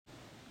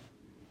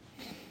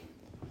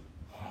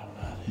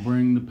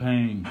Bring the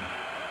pain.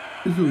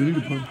 This is what we need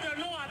to punch.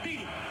 I beat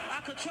him. I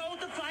controlled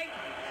the fight.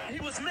 He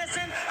was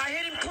missing. I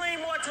hit him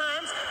clean more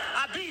times.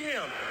 I beat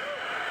him.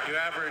 You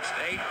averaged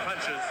 8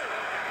 punches.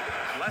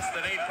 Less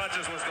than 8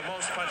 punches was the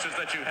most punches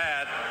that you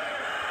had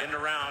in the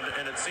round,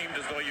 and it seemed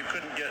as though you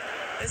couldn't get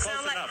close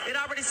enough. It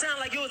already sounded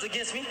like you was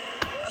against me.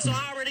 So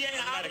I already ain't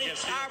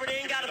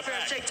got a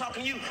fair shake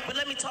talking to you. But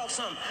let me talk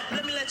something.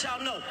 Let me let y'all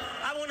know.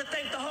 I want to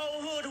thank the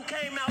whole hood who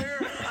came out here.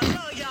 I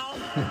love y'all.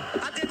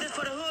 I did this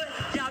for the hood.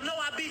 Y'all know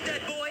I beat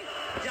that boy.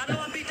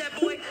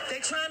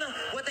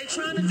 What they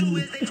trying to do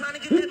is they trying to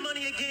get that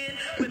money again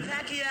with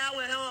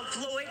Pacquiao and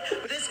Floyd.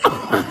 But this man,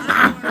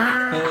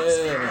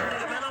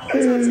 I'm on top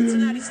of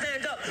Cincinnati.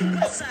 Stand up.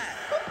 West side.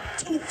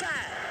 2-5.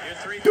 You're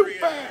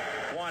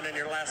 3-3-1 in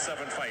your last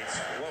 7 fights.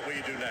 What will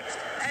you do next?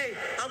 Hey,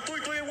 I'm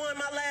 3-3-1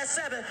 my last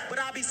 7, but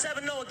I'll be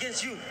 7-0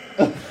 against you.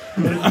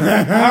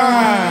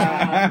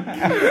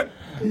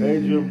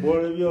 Adrian,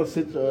 boy, if you don't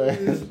sit your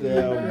ass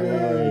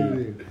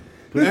down,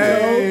 boy.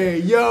 Hey,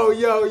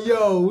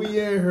 yo, we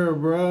in here,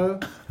 bro.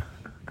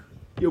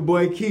 Your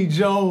boy Keith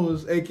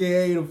Jones,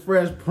 a.k.a. the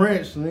Fresh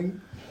Prince, nigga.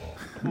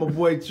 My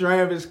boy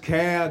Travis,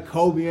 Cal,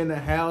 Kobe in the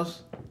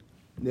house.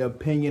 The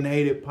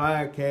Opinionated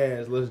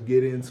Podcast. Let's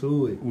get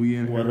into it. We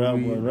in here. What up?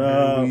 We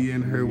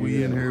in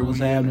here. What's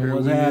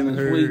happening?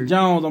 Sweet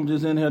Jones, I'm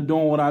just in here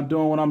doing what I'm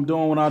doing. You know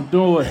how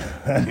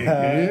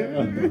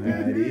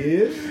it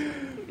is.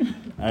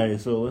 Hey,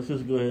 so let's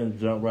just go ahead and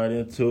jump right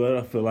into it.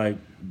 I feel like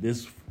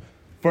this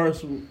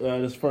first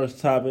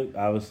topic,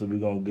 obviously we're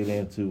gonna get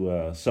into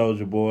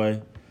Soulja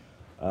Boy.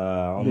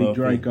 Big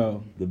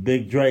Draco. The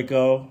Big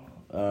Draco.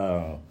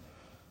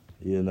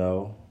 You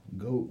know,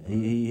 Goat.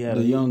 He had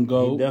the young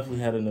goat. He definitely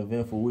had an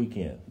eventful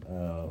weekend.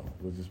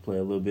 We'll just play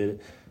a little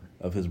bit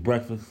of his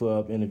Breakfast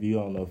Club interview.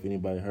 I don't know if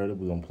anybody heard it.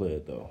 We're gonna play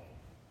it though.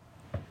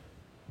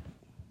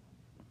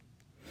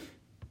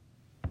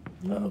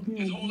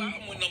 His whole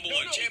album went number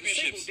one.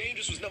 Championships.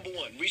 Dangerous was number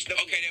one.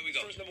 Okay, there we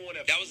go. First number one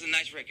ever. That was a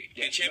nice record.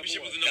 Yeah, The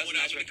championship was the number one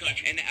album in the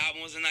country. And the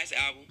album was a nice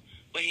album.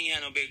 But he ain't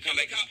had no big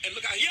comeback.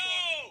 Look how he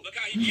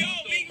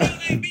Big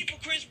Mills ain't beat for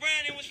Chris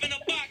Brown and was finna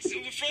box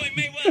with Floyd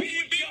Mayweather.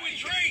 He beat with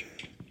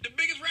Drake, the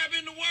biggest rapper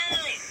in the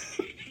world.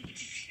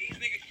 These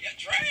niggas,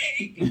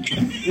 Drake. Drake.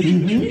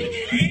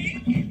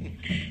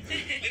 The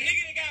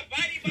nigga that got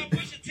bodied by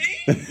Pusha T.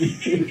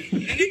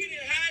 The nigga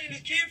that hiding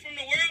his kid from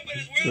the world, but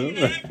his world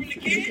was hiding from the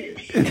kid.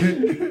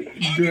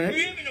 Drake.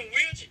 Him in a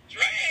wheelchair.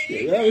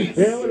 Drake.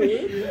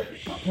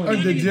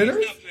 The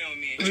Jenners? Stop playing with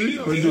me.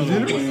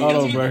 Hold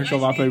on, bro. Here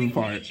come my favorite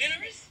part.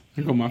 Generous?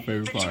 Here come my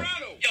favorite part. Yo,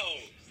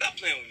 stop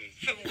playing with me.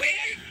 From where?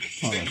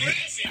 Stop playing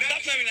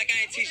with me like I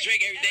ain't teach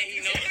Drake everything he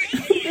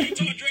knows. You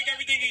taught Drake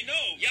everything he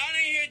knows. Y'all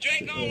didn't hear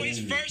Drake on his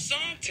first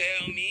song?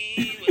 Tell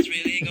me what's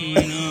really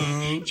going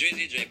on.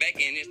 Drizzy Drake back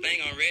in this thing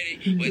already.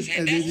 What's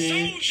that?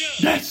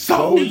 That's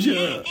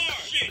Soulja.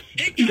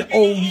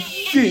 Oh,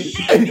 shit.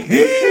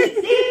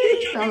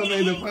 Trying to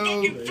make the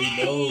pose.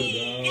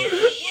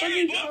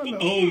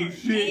 Oh,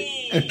 shit.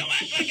 Don't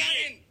act like I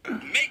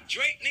didn't make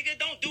Drake, nigga.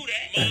 Don't do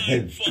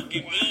that.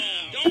 Fucking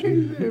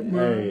don't.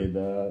 Hey,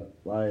 dog.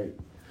 Like,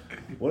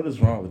 what is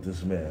wrong with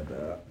this man,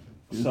 dog?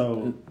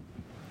 So,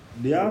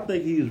 do y'all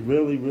think he's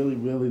really, really,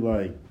 really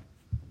like,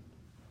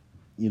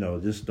 you know,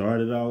 just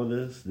started all of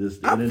this?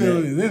 I'm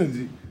feeling his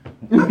energy.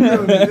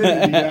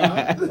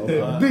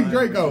 Y'all. Big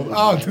Draco.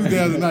 Oh,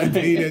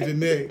 2019 at your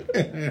neck.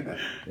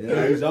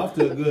 Yeah, he's off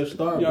to a good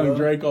start, Young bro.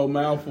 Draco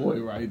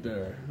Malfoy right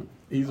there.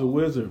 He's a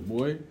wizard,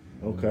 boy.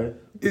 Okay.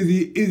 Is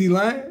he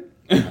lying?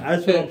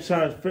 That's what I'm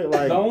trying to fit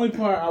like. The only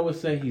part I would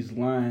say he's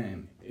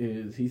lying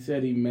is he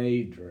said he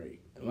made Drake.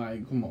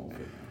 Like, come on,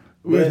 man.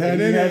 But he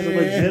has a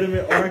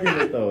legitimate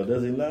argument though,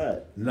 does he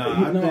not?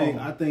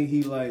 Nah, I think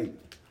he's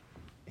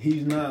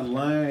not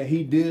lying.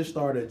 He did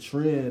start a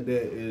trend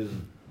that is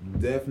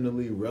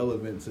definitely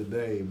relevant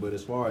today, but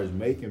as far as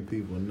making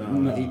people,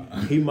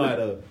 he might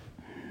have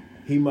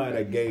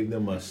gave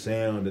them a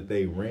sound that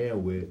they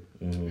ran with,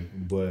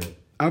 but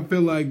I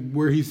feel like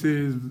where he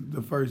says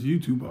the first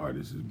YouTube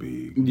artist is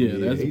big. Yeah,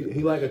 that's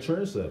he like a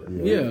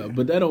trendsetter. yeah,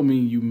 but that don't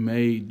mean you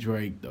made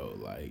Drake though.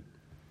 Like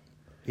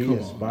he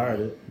inspired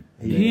it.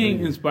 He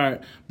ain't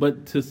inspired,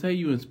 but to say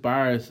you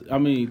inspired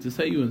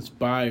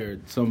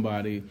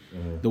somebody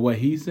the way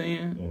he's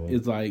saying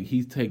is like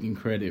he's taking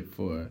credit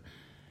for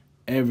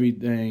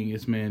everything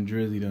this man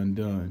Drizzy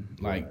done.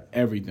 Like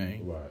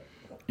everything. Right.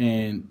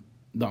 And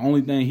the only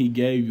thing he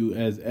gave you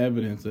as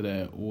evidence of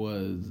that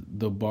was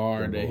the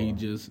bar that he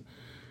just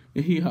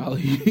he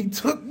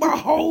took my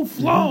whole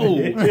flow.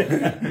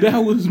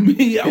 That was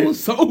me. I was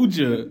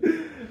Soulja.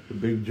 The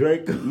Big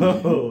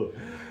Draco.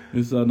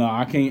 And so no,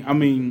 I can't. I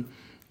mean,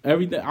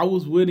 everything. I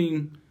was with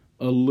him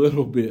a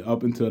little bit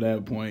up until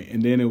that point,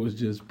 and then it was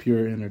just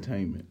pure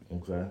entertainment.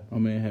 Okay. My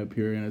man had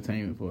pure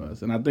entertainment for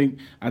us, and I think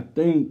I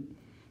don't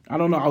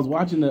know. I was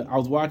watching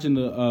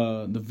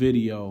the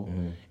video,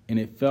 and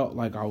it felt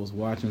like I was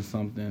watching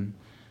something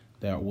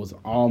that was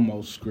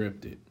almost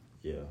scripted.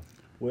 Yeah.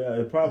 Well,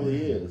 it probably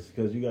is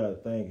because you got to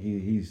think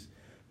he's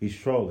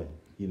trolling.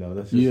 You know,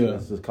 let's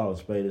just call a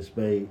spade a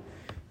spade.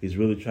 he's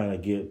really trying to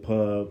get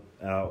Pub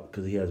out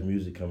because he has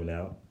music coming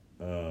out.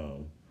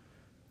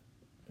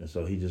 And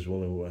so he just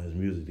really want his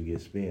music to get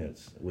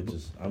spins, which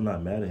is, I'm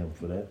not mad at him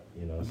for that.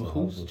 You know, But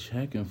who's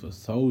checking for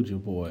Soulja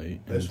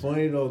Boy? That's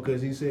funny though,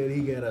 cause he said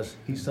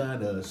he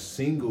signed a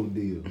single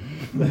deal.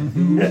 He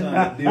signed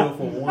a deal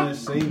for one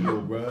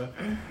single, bro.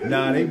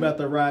 Nah, they about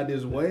to ride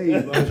this wave.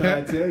 I'm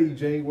trying to tell you,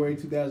 January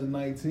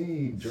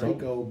 2019,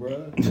 Draco,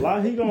 bro.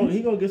 He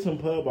gonna get some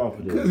Pub off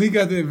of this. Cause he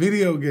got that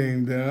video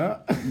game down.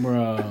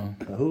 Bro.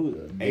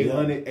 Who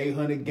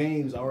 800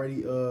 games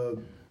already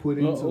put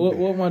into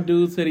What my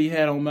dude said he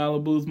had on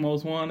Malibu's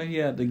Most Wanted, he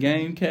had the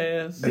game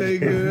cast. They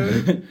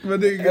good. But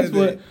they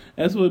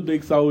That's what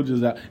Big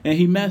Soulja's out. And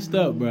he messed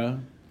up, bro.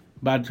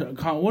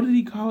 What did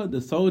he call it? The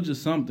Soulja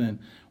something,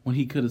 when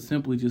he could have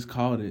simply just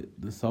called it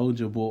the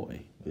Soulja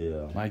Boy.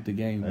 Yeah. Like the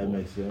Game That Boy.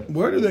 makes sense.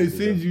 Where do they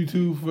send you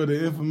to for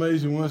the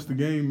information once the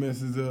game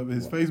messes up?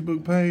 His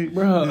Facebook page?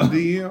 Bro. His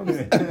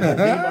DMs?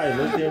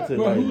 Anybody looked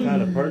into like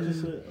trying to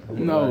purchase it?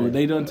 No,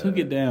 they done took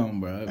it down,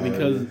 bro.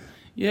 Because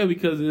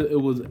it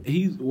was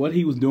what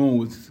he was doing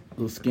was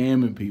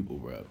scamming people,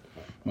 bro.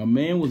 My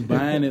man was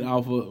buying it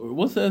off of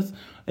what's that?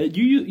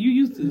 You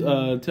used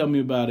to tell me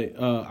about it,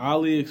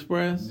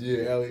 AliExpress.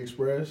 Yeah,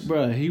 AliExpress.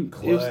 Bro,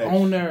 it was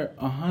on there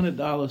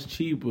 $100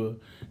 cheaper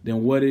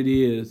than what it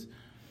is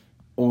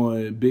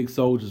on Big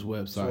Soulja's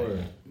website.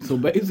 Swear. So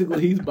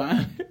basically, he's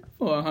buying it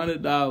for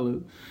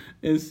 $100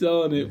 and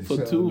selling it for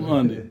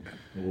 $200.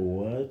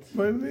 What?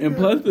 And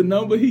plus, the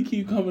number he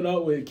keep coming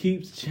up with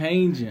keeps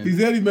changing. He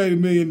said he made $1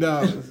 million.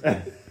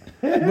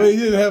 But he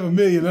didn't have 1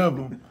 million of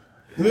them.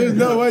 There's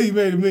no way he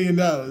made $1 million.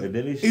 And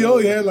then He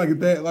only had like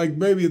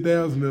maybe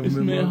 1,000 of This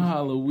them. man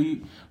holla,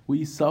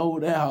 we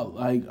sold out.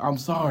 Like, I'm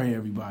sorry,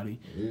 everybody,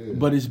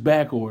 but it's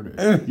back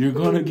ordered. You're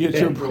gonna get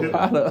your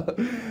product.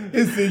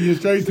 It sent you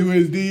straight to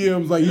his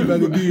DMs like he about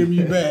to DM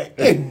you back.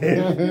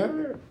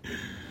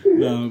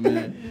 No,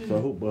 man.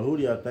 So, who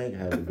do y'all think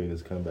had the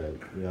biggest comeback?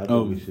 Yeah, I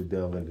think we should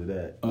delve into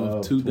that.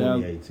 Of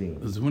 2018.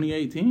 Was it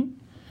 2018?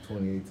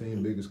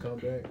 2018 biggest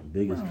comeback.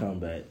 Biggest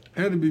comeback.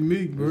 Had to be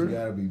Meek, It's bro.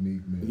 gotta be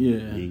Meek,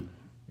 man.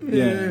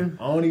 Yeah.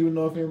 I don't even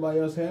know if anybody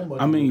else had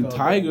much. I mean, of a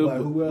comeback. Tyga,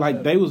 who else like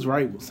had they was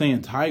right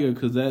saying Tyga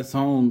because that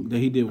song that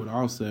he did with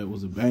Offset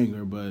was a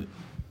banger, but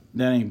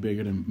that ain't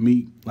bigger than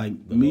Meek.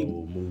 Like The Meek,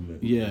 whole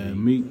movement. yeah,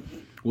 Meek.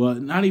 Well,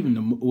 not even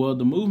the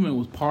movement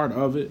was part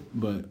of it,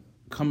 but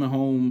coming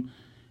home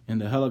in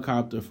the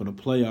helicopter for the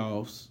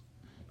playoffs,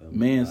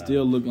 man,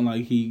 still looking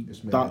like he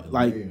This man thought is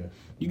like weird.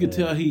 you could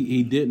tell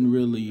he didn't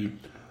really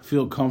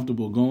feel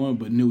comfortable going,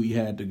 but knew he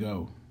had to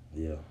go.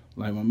 Yeah.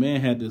 Like, my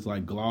man had this,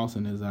 like, gloss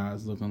in his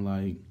eyes looking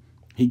like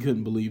he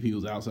couldn't believe he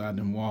was outside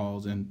them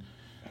walls, and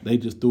they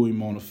just threw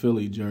him on a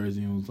Philly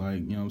jersey and was like,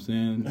 you know what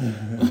I'm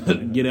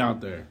saying? Get out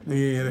there.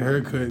 He had a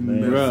haircut.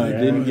 And Bruh,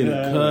 didn't get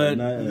a cut.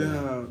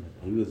 No.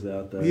 He was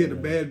out there. He had a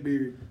bad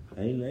beard.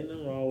 Ain't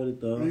nothing wrong with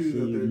it, though. He was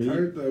See, out there Meek,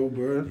 turned though,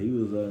 bro. he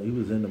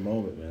was in the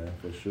moment, man,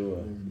 for sure.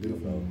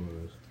 Definitely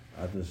was.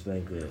 I just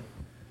think that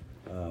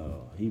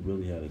he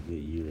really had a good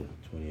year,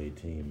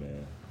 2018,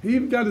 man. He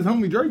even got his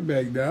homie Drake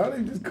back, dog.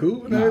 They just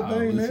cool and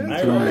everything, listen, man.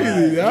 It's I ain't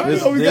crazy, dog.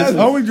 This- Oh, we this got his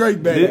is- homie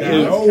Drake back, this dog.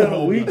 is- Oh,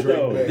 kinda weak,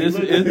 though. This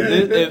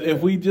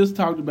if we just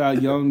talked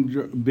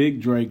about Big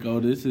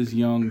Draco, this is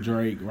young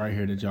Drake right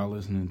here that y'all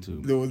listening to.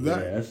 There was Yeah,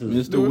 that. that's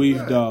his, Mr.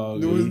 Weave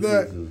Dog. There was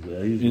that.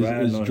 He's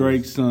riding It's on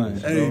Drake's his- son.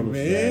 his Hey, shoulder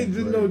man, strap.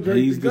 just know Drake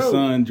He's to the go.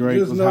 son Drake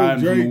Just was know hiding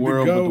from Drake the to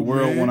world, go, but the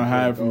world man. want to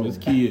hide from his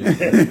kids.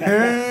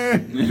 Yeah,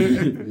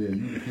 you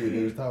the kid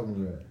they was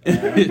talking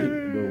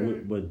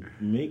about.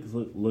 But Meek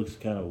looks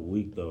kind of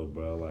weak though,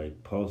 bro.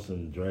 Like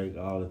posting Drake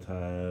all the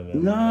time.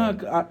 And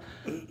Nah,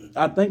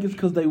 I think it's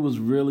because they was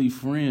really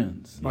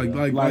friends. Like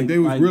they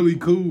was really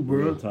cool, bro.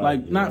 Real tight,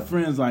 Like yeah. not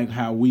friends like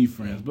how we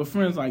friends, but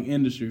friends like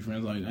industry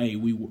friends. Like, hey,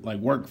 we like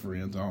work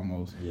friends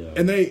almost. Yeah.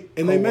 And they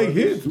make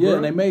hits,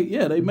 bro. Yeah, they make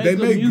They good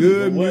make music.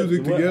 good What-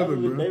 music what together, other-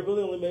 bro. They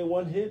really only made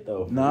one hit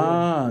though. for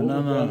Nah, real. What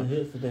was the nah. other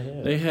hits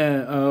that they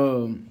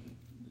had?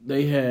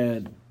 They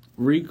had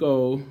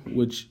Rico,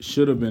 which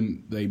should have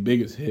been their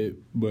biggest hit,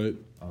 but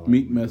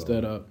Meek messed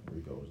that up.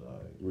 Rico was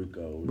alright.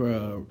 Rico.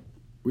 Bruh,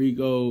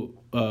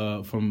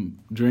 Rico from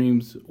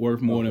Dreams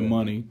Worth More Than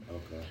Money.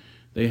 Okay.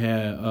 They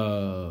had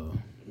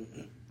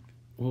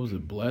what was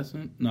it,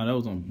 Blessing? No, that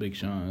was on Big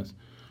Sean's.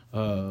 I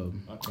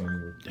can't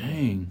even.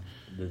 Dang.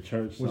 The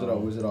church Was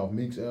song. it off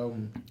Meek's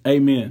album?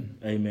 Amen.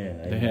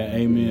 Amen. They had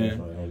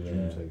Amen.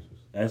 Amen. Texas.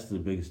 That's the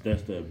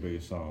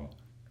biggest song.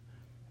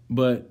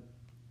 But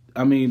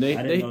I mean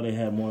I didn't know they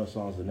had more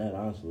songs than that,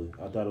 honestly.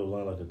 I thought it was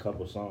only like a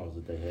couple songs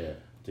that they had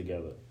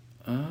together.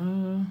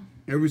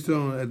 Every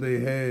song that they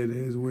had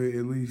has went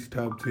at least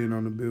top 10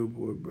 on the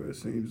Billboard, bro. It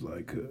seems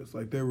like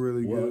like they're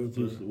really good,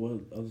 bro.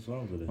 What other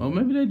songs did they well, have?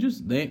 maybe they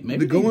just maybe The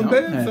they Going don't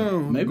Bad have,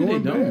 song. Maybe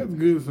Going they Bad's a don't.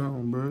 good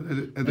song, bro.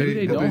 Maybe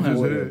they don't have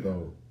just it. had.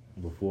 Though.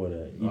 Before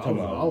that. I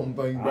don't think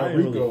I about ain't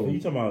really- Rico. You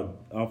talking about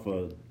off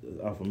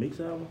of Meek's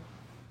album?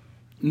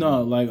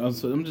 No, like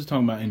I'm just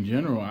talking about in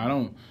general. I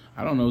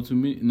don't know too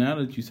many. Now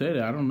that you say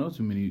that, I don't know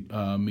too many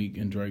Meek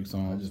and Drake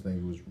songs. I just think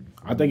it was.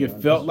 I think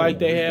it felt like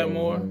they had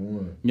more.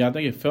 Yeah, I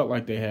think it felt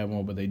like they had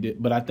more, but they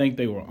did. But I think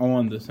they were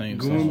on the same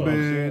song.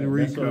 Band,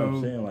 That's what I'm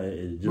Rico. saying. Like,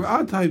 it just, Bro,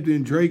 I typed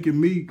in Drake and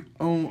Meek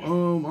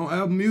on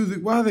Apple Music.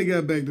 Why they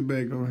got back to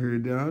back on here,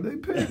 dog? They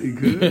petty,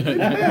 cuz. They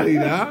petty,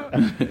 dog.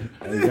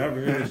 Hey, y'all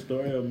ever heard the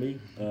story of Meek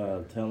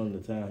telling the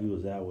time he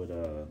was out with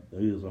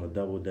he was on a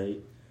double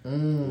date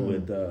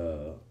with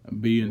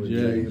B and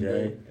J.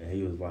 Jay, and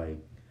he was like,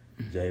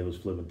 Jay was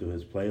flipping through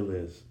his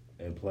playlist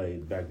and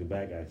played back to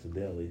back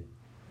accidentally.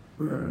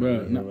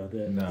 Bro, You know about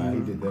that? Nah, he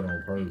did that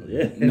on purpose.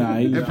 Yeah. Nah,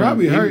 he It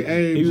probably hurt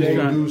Abe. He was Jay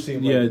trying. do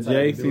seem like Yeah, the type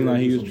Jay to do seemed that,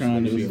 like he do was some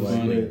trying to slick be shit like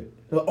funny. that.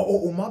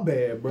 Oh, my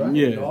bad, bro.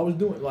 Yeah. You know, I was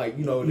doing like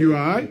You all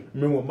right?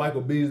 Remember when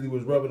Michael Beasley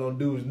was rubbing on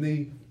dude's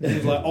knee? He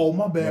was like, "Oh,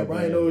 my bad, bro.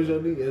 I didn't know it was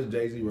your knee." That's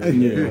Jay-Z right there.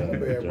 Yeah. My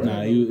bad, bro.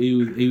 Nah,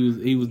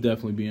 he was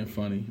definitely being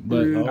funny.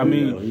 But Yeah. I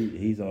mean,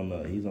 he's on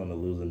the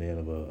losing end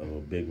of a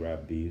big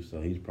rap beef,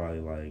 so he's probably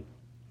like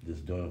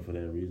just doing it for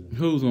that reason.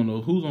 who's on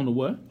the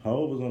what?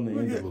 Hov was on the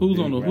end of a Who's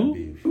big on the rap who?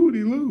 beef. Who'd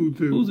he lose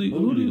to? Who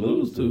did he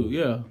lose to?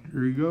 Yeah,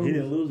 Here he goes. He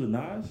didn't lose to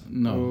Nas?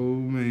 no, Oh,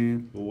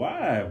 man.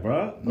 Why,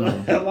 bro? No.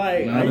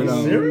 Like, Not are you at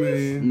all.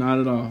 serious? Man. not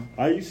at all,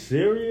 Are you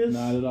serious?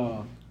 not at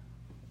all,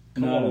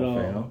 Come not on, at all.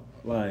 fam.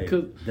 Like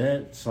 'Cause-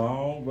 that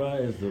song, bro,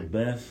 is the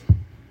best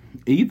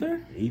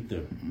Ether?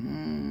 ether.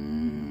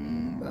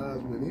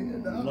 Nas went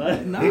in, dog.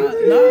 Like, Nah. they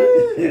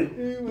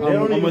I'm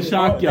don't gonna even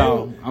shock talk-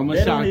 y'all. they I'm gonna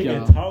they shock don't even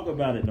y'all. talk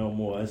about it no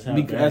more. That's how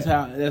Because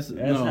bad, that's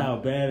that's how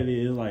bad it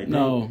is. Like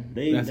No,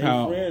 they that's they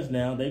how- friends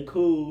now. They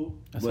cool.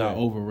 That's but how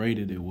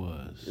overrated it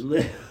was.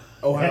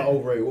 Oh, how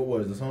overrated? What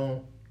was the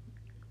song?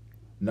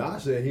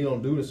 Nas said he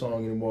don't do the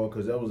song anymore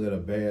because that was at a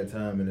bad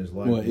time in his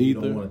life. What, He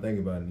Ether? don't want to think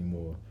about it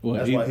anymore. What,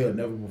 That's why Ether? he'll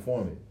never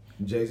perform it.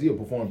 Jay-Z will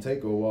perform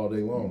Takeover all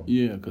day long.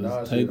 Yeah, Nas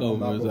because said, "I'm not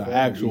Takeover is an performing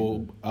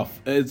actual.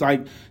 It's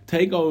like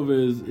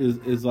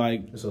Takeover is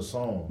like It's a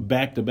song.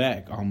 back to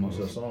back almost.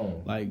 It's a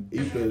song. Like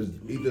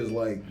Ether's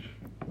like,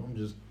 I'm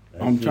just.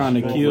 I'm trying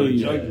to Going kill for the you.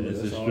 jugular. This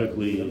is That's all.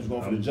 strictly. I'm just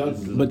going for the this jugular.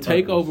 is But purpose.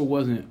 Takeover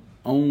wasn't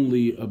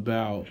only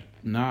about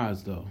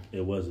Nas though.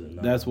 It wasn't.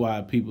 No. That's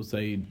why people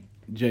say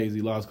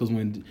Jay-Z lost, because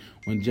when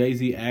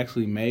Jay-Z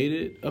actually made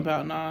it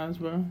about Nas,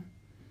 bro,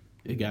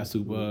 it got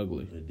super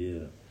ugly. It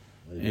did.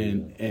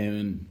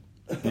 And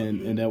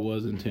that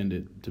was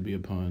intended to be a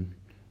pun.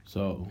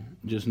 So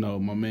just know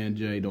my man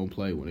Jay don't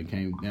play when it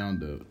came down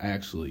to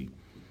actually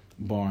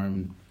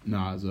barring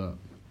Nas up.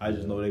 I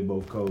just know they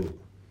both cold.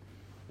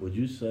 Would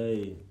you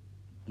say,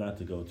 not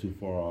to go too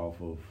far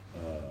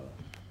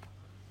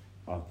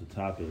off the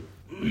topic,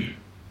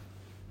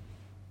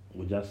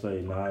 would y'all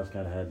say Nas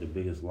kind of had the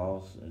biggest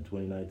loss in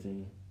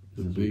 2019?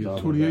 The Since we biggest-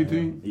 talking about 2018?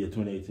 him? Yeah,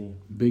 2018.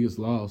 Biggest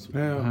loss.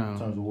 Yeah. In How?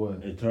 terms of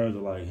what? In terms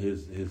of like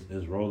his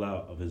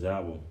rollout of his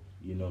album,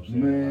 you know what I'm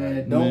saying? Man,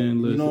 Like, don't. Man,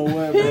 you know listen.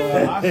 what,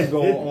 bro? I could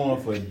go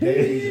on for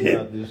days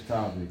about this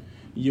topic.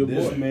 Your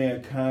This boy.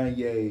 man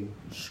Kanye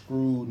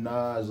screwed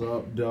Nas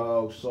up,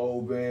 dog,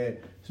 so bad.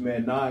 This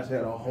man Nas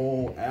had a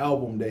whole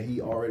album that he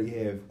already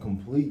had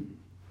complete,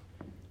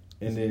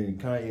 and then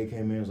Kanye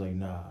came in and was like,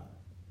 "Nah,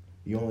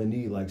 you only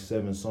need like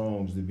 7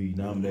 songs to be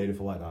nominated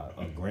for like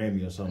a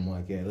Grammy or something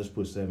like that. Let's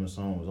put 7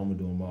 songs. I'm gonna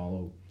do them all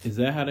over." Is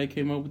that how they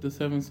came up with the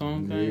 7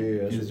 song thing?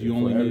 Yeah, that's Is it you for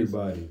only need-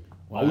 everybody.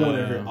 Wow.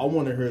 I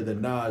want to hear the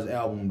Nas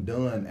album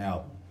done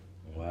album.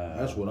 wow.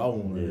 That's what I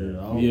want to hear.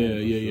 I don't Yeah, know for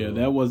yeah. sure.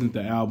 That wasn't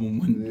the album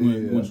when Yeah,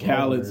 when that's what I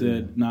Khaled heard.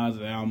 said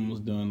Nas' album was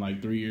done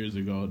like 3 years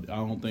ago. I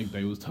don't think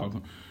they was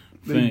talking.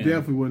 They Fam.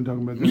 definitely wasn't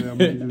talking about that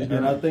album.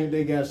 And I think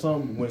they got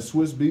something when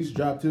Swiss Beats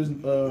dropped his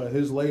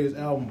latest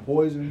album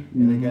Poison,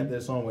 and they got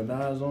that song with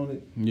Nas on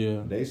it.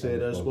 Yeah. They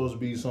said there's supposed to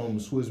be some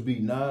Swiss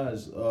Beat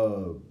Nas,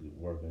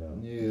 Working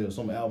out. yeah,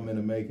 some album in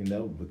the making.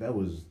 But that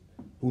was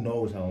who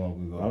knows how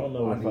long ago. I don't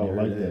know if need I to would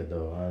hear like that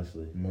though,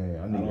 honestly. Man,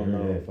 I I need to don't hear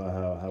know that. if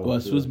how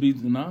What, Swiss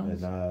Beats and Nas?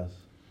 Nas.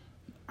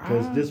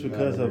 Just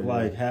because gotta of hear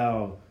like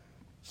how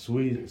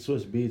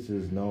Swiss Beats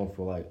is known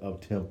for like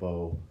up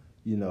tempo,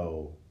 you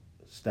know,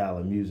 style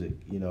of music,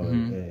 you know,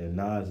 and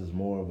Nas is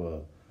more of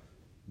a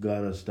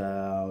gutter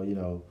style, you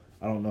know.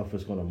 I don't know if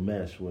it's gonna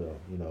mesh well,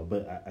 you know,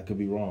 but I could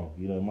be wrong.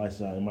 You know,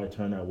 it might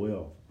turn out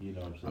well. You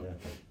know what I'm saying?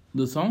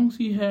 The songs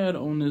he had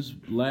on this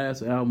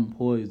last album,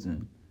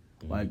 Poison,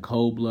 like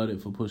Cold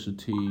Blooded for Pusha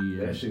T,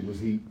 That and shit was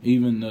heat.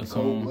 even the Cold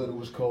song, Blooded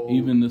was cold.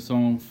 even the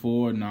song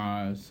for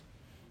Nas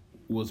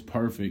was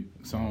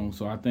perfect song.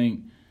 So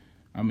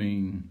I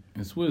mean,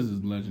 and Swizz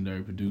is a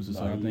legendary producer,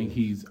 so Nah, I think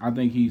he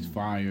he's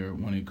fire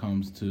when it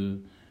comes to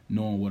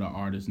knowing what an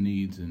artist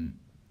needs and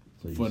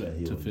So you for say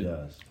he to was fit.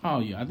 just.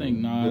 Oh yeah, I think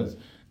Nas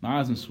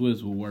and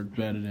Swizz will work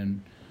better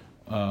than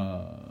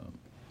Him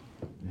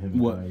and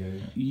what?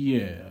 Kanye.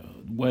 Yeah,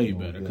 way Oh,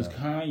 better. Because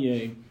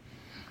yeah.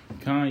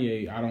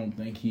 Kanye, I don't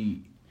think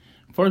he.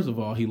 First of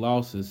all, he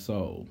lost his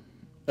soul,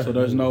 so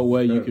there's no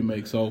way you can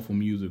make soulful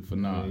music for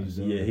Nas.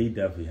 Yeah, he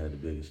definitely had the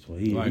biggest one.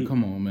 He,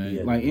 Come on, he man.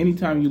 had Like the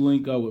biggest anytime you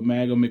link up with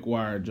Maga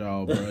McGuire,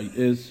 y'all, bro,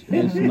 it's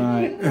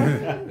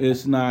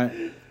not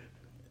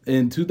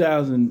in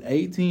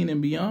 2018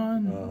 and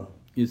beyond.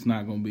 it's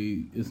not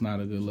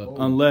a good look.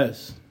 So?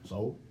 Unless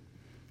So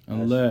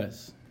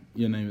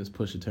your name is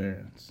Pusha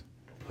Terrence.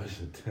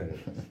 Pusha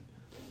Terrence.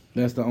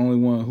 That's the only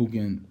one who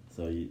can.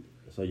 So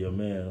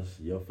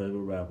your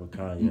favorite rapper,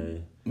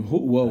 Kanye.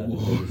 Whoa.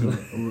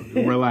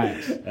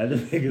 Relax.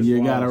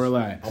 You gotta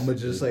relax. I'm gonna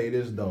just say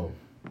this though.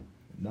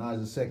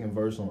 Nas' second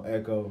verse on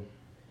Echo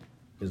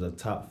is a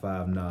top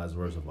 5 Nas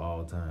verse of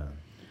all time.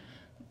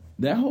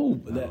 That whole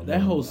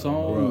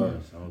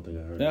song. I don't think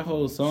I heard That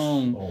whole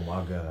song. Oh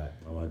my God,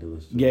 I might do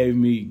this. Gave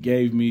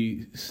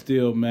me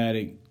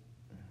Stillmatic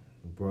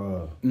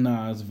bruh.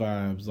 Nas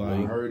vibes. I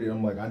Like heard it.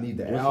 I'm like, I need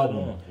the What's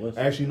album. that on?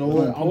 Actually, you know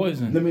what? I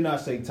wasn't. Let me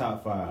not say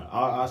top 5.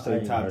 I'll I say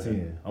ain't top heard 10.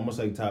 it. I'm gonna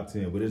say top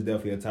 10, but it's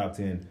definitely a top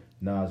 10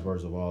 Nas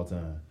verse of all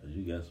time.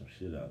 You got some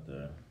shit out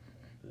there.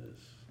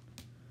 That's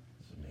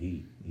some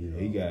heat. You know?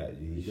 He got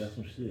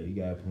some shit. He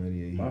got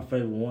plenty of heat. My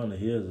favorite one of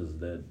his is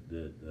that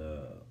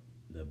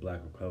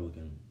Black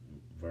Republican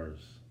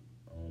verse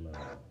on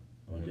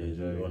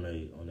Jay-Z on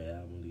the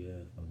album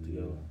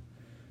together.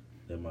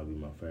 That might be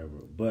my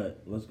favorite.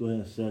 But let's go ahead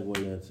and segue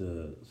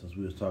into, since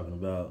we was talking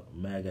about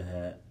MAGA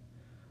hat,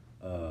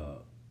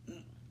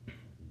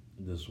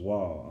 this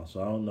wall.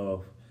 So I don't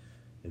know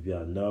if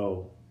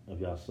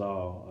y'all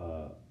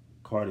saw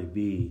Cardi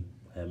B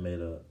had made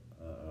a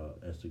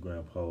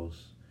Instagram post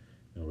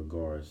in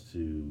regards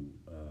to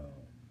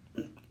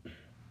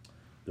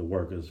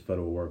the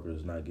federal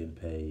workers not getting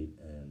paid,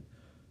 and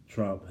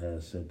Trump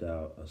has sent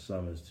out a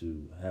summons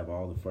to have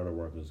all the federal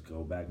workers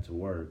go back to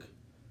work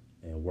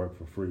and work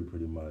for free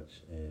pretty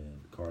much, and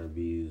Cardi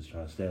B is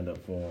trying to stand up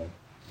for him,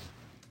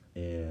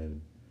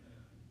 and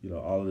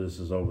all of this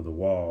is over the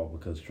wall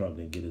because Trump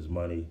didn't get his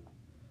money,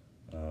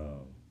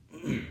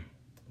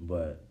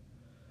 but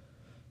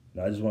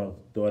I just want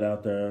to throw it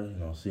out there,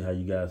 see how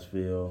you guys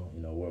feel,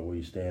 where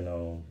you stand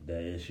on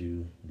that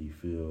issue. Do you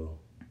feel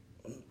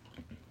like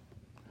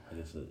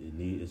it's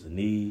a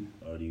need,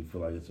 or do you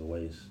feel like it's a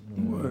waste?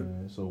 What?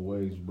 It's a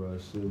waste, bro.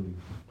 It's silly.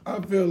 I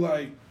just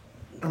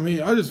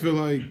feel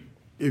like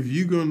if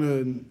you're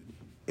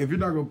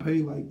not gonna pay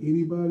like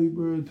anybody,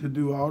 bro, to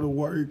do all the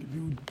work,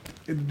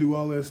 to do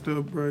all that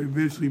stuff, bro,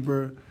 eventually,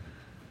 bro,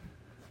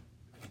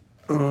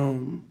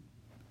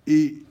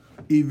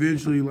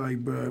 eventually, like,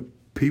 bro,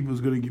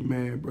 people's gonna get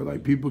mad, bro.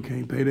 Like, people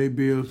can't pay their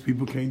bills,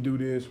 people can't do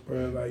this,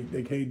 bro. Like,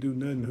 they can't do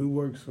nothing. Who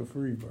works for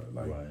free, bro?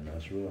 Like, Right,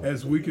 that's real.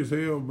 that's weak as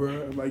hell,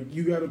 bro. Like,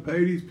 you gotta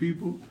pay these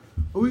people.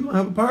 Or we gonna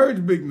have a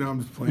purge big. No,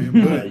 I'm just playing.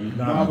 But,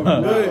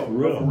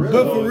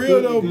 but for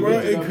real though, bro,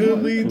 it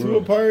could lead to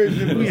a purge.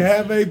 If we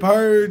have a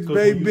purge,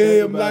 baby,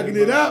 I'm locking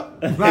it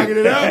up. Locking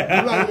it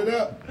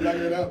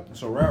up.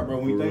 So right, bro.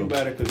 When you think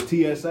about it, because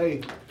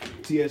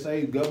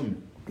TSA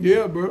government.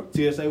 Yeah, bro.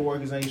 TSA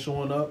workers ain't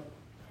showing up.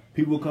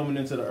 People coming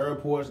into the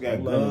airports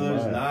got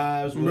guns,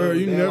 knives, Bro, whatever.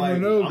 you They're never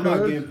like, know, I'm not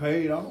cuz. getting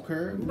paid. I don't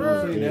care. You know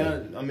what I'm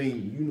saying? I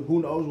mean,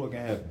 who knows what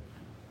can happen?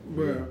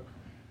 Bro.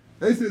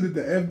 They said that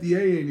the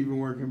FDA ain't even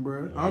working,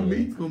 bro. Our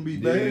meat's gonna be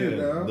bad,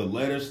 dog. The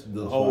lettuce, the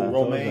That's whole why I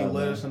told romaine y'all,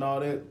 lettuce man. and all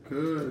that.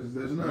 Cause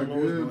that's I not don't know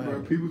what's good, gonna bro.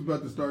 happen. People's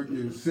about to start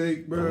getting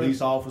sick, bro.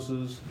 Police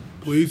officers,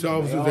 Police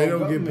officers, all they don't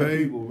get government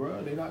paid. People,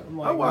 bro. They not,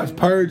 like, I watched man,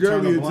 Purge turn a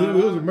earlier blind too. It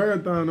was a eye.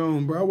 marathon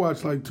on, bro. I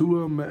watched like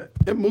 2 of them.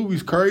 That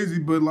movie's crazy,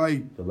 but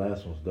like The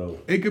last one's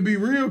dope. it could be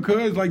real,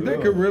 cause like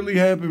that could really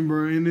happen,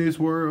 bro, in this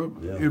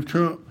world. Yeah.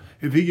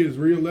 If he gets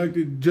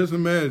reelected, just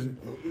imagine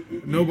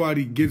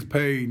nobody gets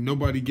paid,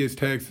 nobody gets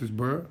taxes,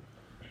 bro.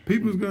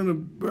 People gonna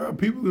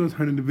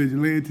turn into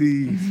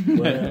vigilantes.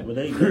 But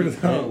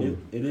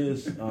it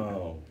is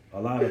a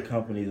lot of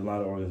companies, a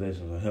lot of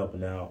organizations are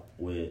helping out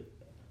with.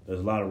 There's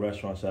a lot of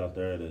restaurants out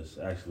there that's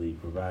actually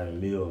providing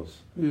meals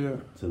Yeah,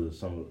 to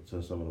some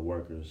of the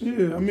workers. yeah. I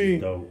which is mean,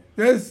 dope.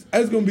 that's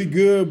gonna be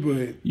good,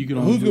 but You can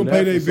only who's do gonna that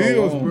pay their for so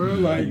bills, long. bro?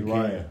 Like, You're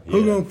right. who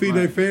Yeah. gonna feed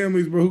their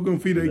families, bro? Who gonna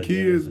feed their But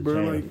yeah, kids, it's a bro?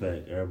 chain Like,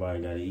 effect.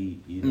 Everybody gotta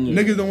eat.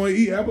 niggas don't want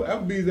to eat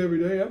Applebee's every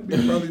day.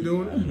 Applebee's probably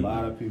doing A it.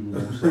 lot of people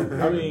gonna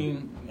suffer. I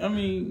mean,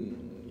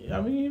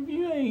 if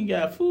you ain't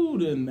got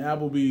food, then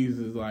Applebee's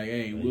is like,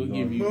 hey, we'll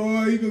give you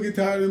Boy, you gonna get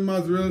tired of them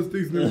mozzarella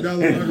sticks and them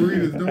dollar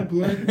margaritas. Don't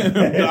play.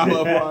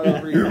 $1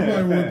 margarita.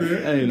 Everybody want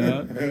that. Hey,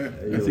 no.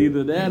 It's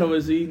either that or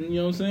it's eating,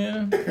 you know what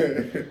I'm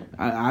saying?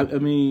 I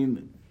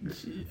mean,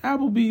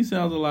 Applebee's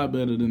sounds a lot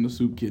better than the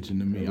soup kitchen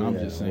to me. I'm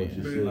just what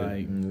you saying. said.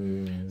 Like,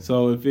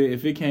 so if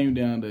it came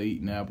down to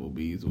eating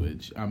Applebee's,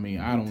 which, I mean,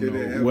 I don't To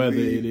that know whether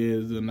Applebee's. it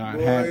is or not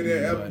Boy, happening.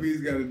 that but-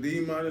 Applebee's got a D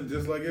minus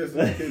just like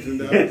SL Kitchen.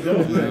 Dog.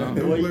 Don't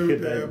play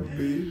with the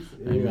Applebee's.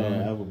 Hey, Yeah,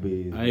 man,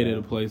 Applebee's. I ate at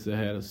a place that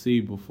had a C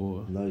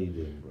before. No, you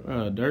didn't,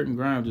 bro. Dirt and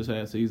grime just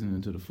had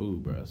seasoning to the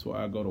food, bro. That's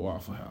why I go to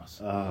Waffle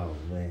House. Oh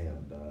man,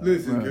 dog.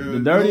 Listen, Bruh, girl. the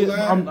dirtier,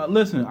 don't lie.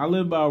 listen, I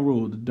live by a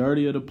rule. The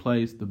dirtier the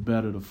place, the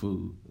better the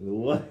food.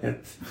 What?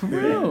 For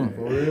real.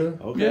 For real?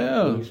 Okay,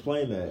 Yeah. well,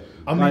 explain that.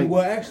 I mean, Like-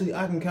 well, actually,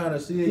 I can kind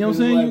of see it. You know what I'm 'cause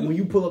saying? Like, You- when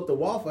you pull up the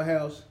Waffle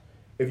House,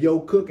 if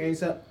your cook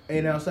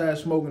ain't outside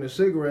smoking a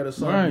cigarette or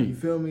something, Right. you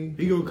feel me?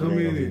 He gonna come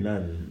It ain't in gonna be and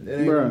nothing. It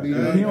ain't Bruh, gonna be if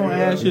nothing. he don't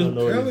ash his, don't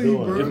know what he's Telling you,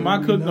 doing. bro. if my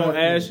cook don't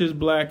ash his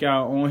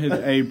blackout on his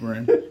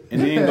apron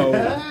and then go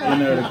in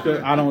there to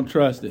cook, I don't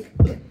trust it.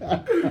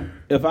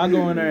 If I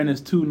go in there and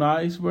it's too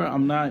nice, bro,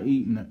 I'm not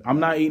eating it. I'm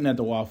not eating at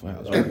the Waffle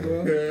House.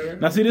 Right?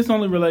 Now, see, this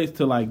only relates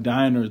to like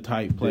diner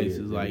type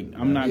places. Like,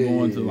 I'm not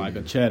going to like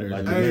a Cheddar's.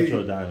 Like the Hey,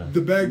 Metro Diner.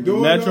 The back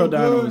door. Metro though,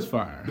 Diner bro, is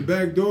fire. The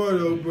back door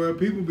though, bro.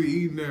 People be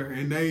eating there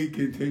and they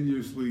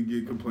continuously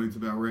get complaints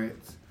about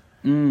rats.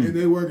 And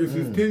they working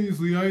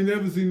continuously. I ain't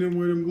never seen them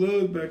wear them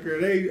gloves back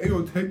there. They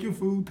gonna take your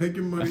food, take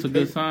your money. That's a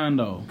good sign,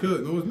 though.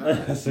 Good. No, it's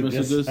not. That's a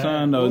good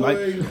sign, though.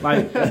 Boy.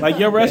 Like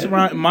your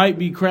restaurant might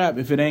be crap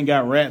if it ain't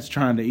got rats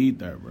trying to eat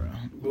there, bro.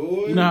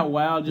 Boy. You know how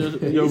wild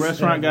your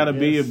restaurant gotta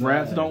be if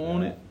rats don't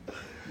want it?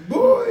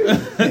 Boy,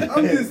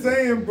 I'm just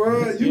saying,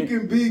 bro. You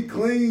can be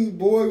clean,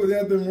 boy,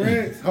 without them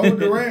rats. Hold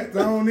the rats.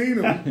 I don't need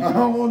them. I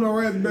don't want no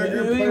rats back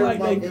there. It ain't like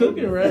they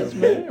cooking rats,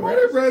 man. Boy,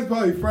 that rat's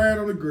probably fried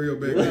on the grill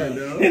back there,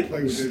 dog.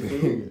 Like with that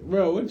food.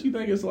 Bro, what you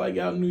think it's like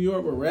out in New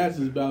York where rats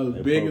is about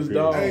as big as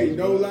dogs? Hey,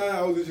 no lie,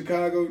 I was in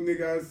Chicago,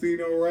 nigga. I seen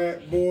no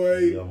rat, boy.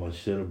 You almost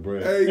shit a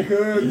breath. Hey,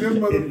 cuz, them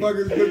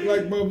motherfuckers look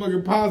like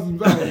motherfucking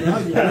possums. I was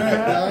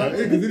rat, dog.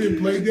 Because it didn't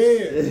play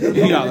dead. It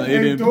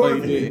didn't play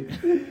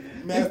dead.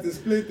 Master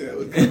Splinter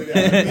was coming out.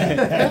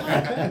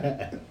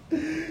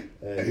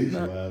 Hey, he's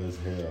wild as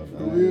hell.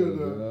 For real,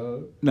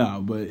 though.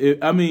 No, but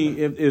if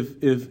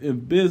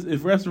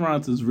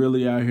restaurants is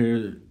really out here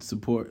to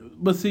support,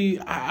 but see,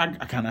 I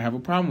kind of have a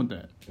problem with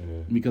that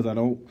because I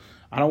don't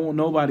want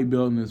nobody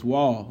building this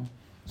wall.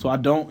 So I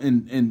don't,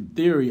 in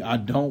theory, I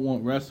don't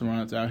want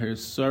restaurants out here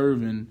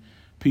serving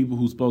people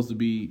who's supposed to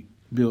be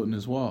building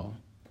this wall.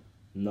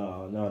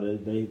 No,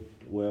 they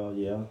well,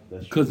 yeah,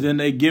 that's true. Because then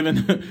they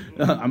giving,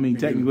 I mean,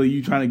 technically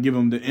you trying to give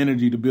them the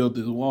energy to build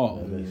this wall.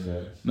 That makes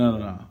sense.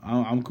 No,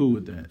 I'm cool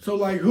with that. So,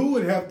 like, who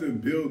would have to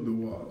build the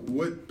wall?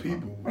 What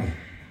people?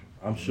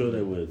 I'm sure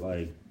they would,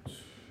 like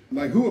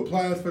who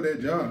applies for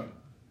that job?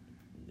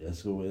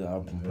 That's what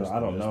I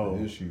don't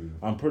know.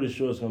 I'm pretty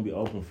sure it's gonna be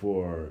open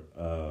for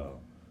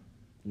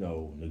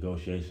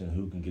negotiation.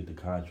 Who can get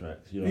the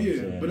contracts? You know what I'm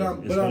saying?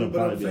 It's gonna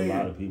probably be a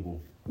lot of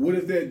people. What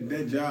if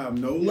that job?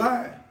 No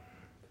lie.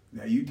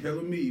 Now you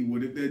telling me,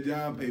 what if that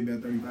job paid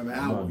about $35 an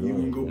hour? You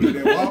gonna go build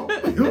that wall?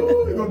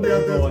 You gonna be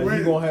out there sweating?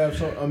 You gonna have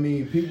some? I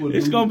mean, people.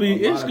 It's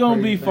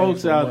gonna be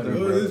folks out there.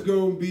 It's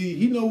gonna be.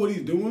 He know what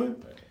he's doing.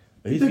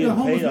 He's think a getting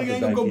homeless paid off nigga the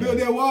ain't back gonna go build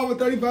end. that wall with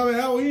 $35 an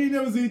hour. He ain't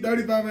never seen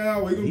 $35 an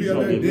hour. He gonna He's be out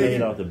gonna there get paid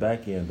digging. off the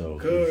back end though.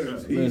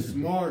 Cause he's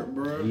smart,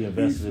 bro. He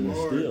invested in the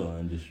steel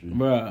industry.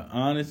 Bruh,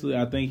 honestly,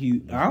 I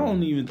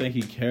don't even think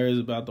he cares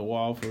about the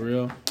wall for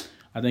real.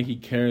 I think he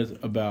cares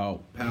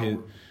about Power.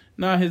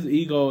 his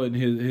ego and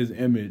his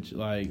image.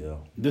 Like,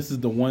 this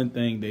is the one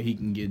thing that he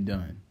can get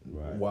done.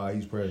 Right. Why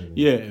he's president?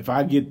 Yeah, if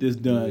I get this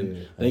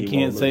done, they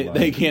can't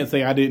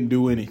say I didn't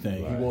do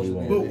anything. Right.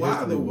 But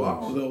why the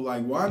wall though?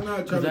 Like, why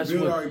not try to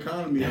build our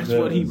economy? That's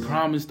what he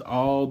promised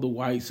all the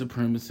white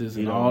supremacists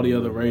and all the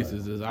other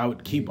races. Is I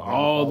would keep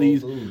all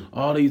these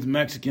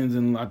Mexicans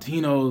and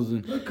Latinos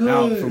and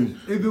out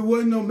from. If it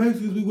wasn't no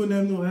Mexicans, we wouldn't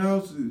have no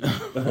houses.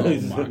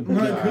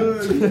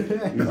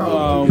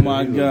 Oh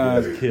my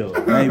God! Killed.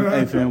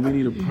 Hey fam, we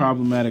need a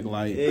problematic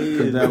light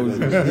because that was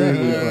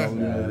extremely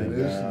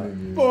problematic.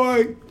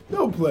 Boy,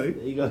 don't play.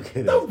 You gonna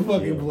get Don't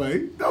fucking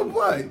play. Don't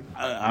play.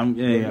 I'm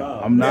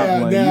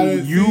not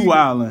playing. You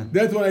wildin'.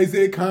 That's why they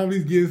said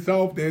comedy's getting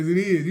soft as it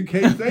is. You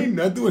can't say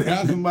nothing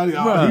without somebody. Oh,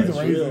 Bruh, he's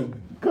racist.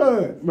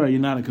 Cuz. Bro, you're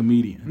not a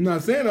comedian. I'm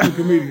not saying I'm a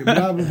comedian, but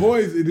I have a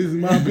voice, and this is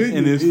my opinion.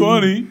 And it's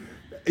funny.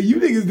 You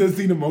niggas done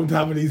seen them on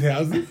top of these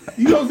houses.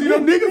 You don't see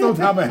them niggas on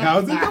top of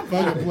houses. Don't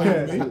fucking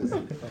play with me.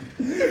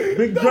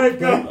 Big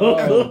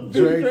Draco.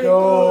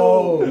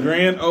 Draco.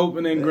 Grand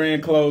opening,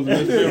 grand closing.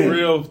 It's been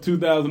real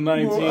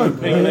 2019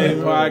 Opinionated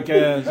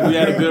Podcast. We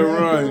had a good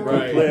run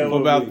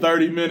for about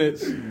 30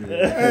 minutes.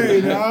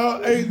 Hey,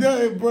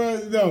 no, bro.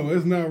 No,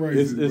 it's not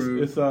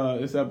racist, bro.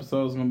 This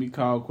episode's gonna be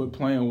called "Quit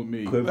Playing with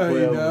Me." Quit Hey,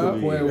 playing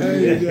dog. with me.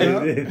 Hey,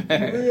 dog.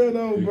 For real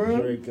though, Big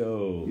bro.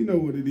 Draco. You know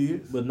what it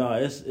is. But no,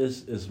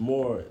 it's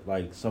more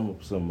like some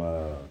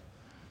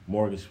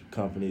mortgage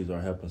companies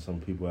are helping some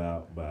people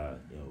out by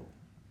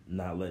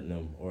not letting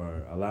them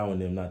or allowing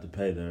them not to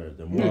pay their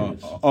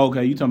mortgage.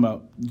 Okay, you talking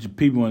about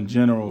people in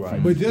general?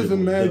 Right. But just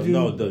imagine.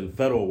 The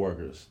federal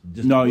workers.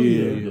 Just Yeah.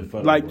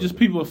 federal Like workers. just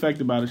people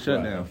affected by the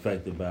shutdown. Right,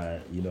 affected by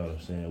it, you know what I'm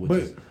saying?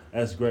 But-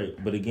 That's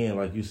great. But again,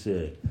 like you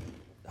said,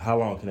 how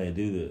long can they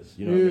do this?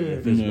 You know what I mean?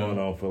 If it's going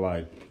on for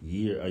like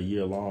a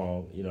year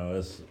long,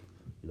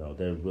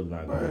 they're really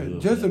not going to do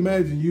it. Just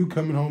imagine you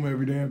coming home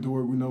every day after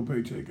work with no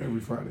paycheck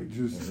every Friday.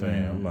 Just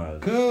Man, I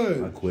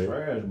Cuz. quit.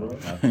 Trash, bro.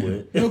 I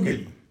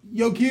quit.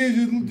 Your kids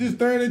just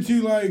staring at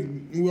you like,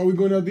 "Are we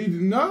going out to eat?"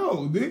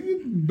 No,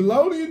 nigga,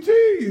 bologna and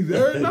cheese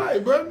every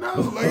night, bro. No,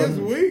 like it's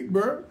weak,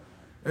 bro.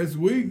 It's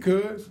weak,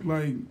 cuz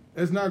like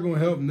it's not gonna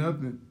help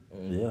nothing.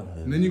 Yeah.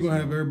 And then you're gonna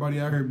have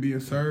everybody out here being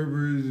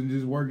servers and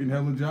just working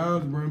hella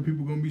jobs, bro. And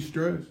people gonna be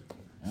stressed.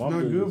 It's not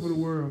good for the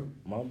world.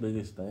 My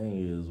biggest thing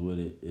is with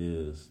it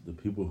is the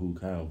people who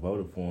kind of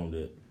voted for him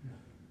that,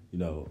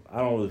 I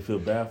don't really feel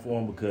bad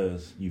for him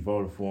because you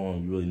voted for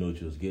him, you really knew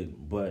what you was getting.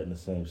 But in the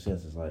same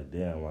sense, it's like,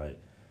 damn, like,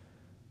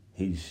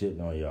 he's shitting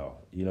on y'all.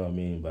 You know what I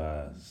mean?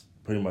 By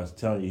pretty much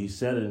telling you, he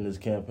said it in his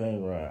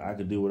campaign run, I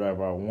could do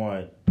whatever I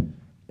want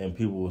and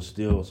people will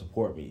still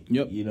support me.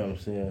 Yep. You know what I'm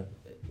saying?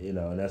 You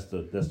know, and that's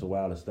the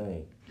wildest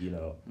thing, you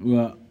know.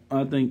 Well,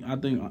 I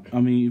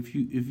mean,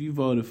 if you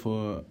voted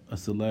for a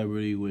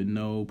celebrity with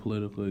no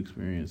political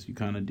experience, you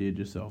kind of did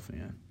yourself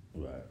in.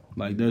 Right.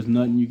 Like, there's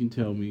nothing you can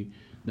tell me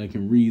that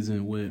can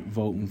reason with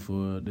voting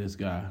for this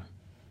guy.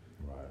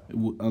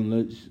 Right.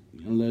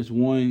 Unless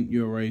one,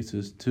 you're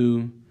racist.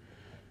 Two,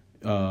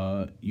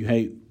 you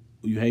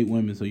hate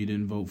women, so you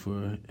didn't vote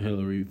for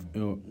Hillary,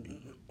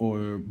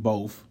 or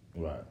both.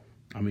 Right.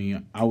 I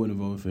mean, I wouldn't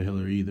have voted for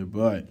Hillary either,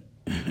 but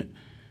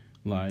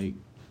like,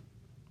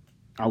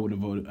 I would have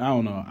voted. I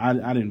don't know.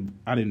 I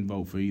didn't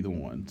vote for either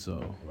one.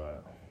 So,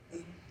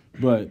 Right.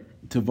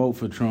 But to vote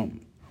for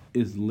Trump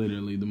is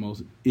literally the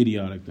most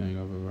idiotic thing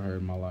I've ever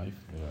heard in my life.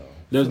 Yeah.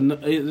 There's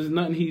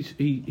nothing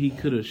he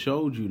could have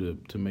showed you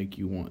to make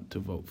you want to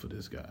vote for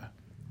this guy.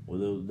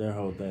 Well, their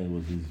whole thing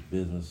was he's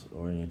business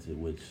oriented,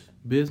 which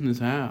Business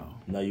how?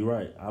 no, you're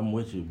right. I'm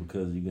with you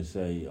because you can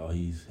say, oh,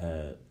 he's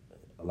had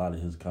a lot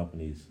of his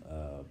companies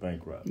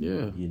bankrupt.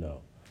 Yeah. You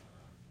know,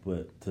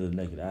 but to the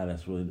naked eye,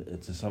 that's really,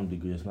 to some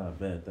degree, it's not a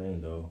bad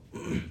thing though,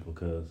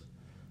 because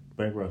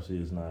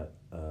bankruptcy is not.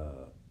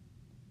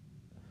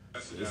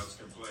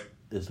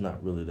 It's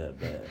not really that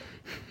bad.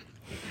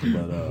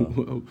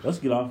 But let's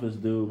get off this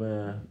dude,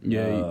 man.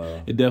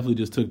 Yeah, it definitely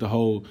just took the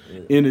whole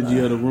energy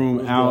of the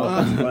room out.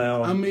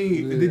 I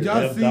mean, did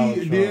y'all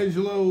see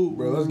D'Angelo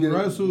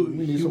Russell?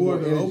 He wore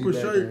the Oprah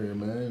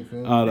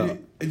shirt.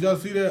 Did y'all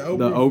see that?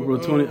 The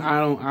Oprah 20.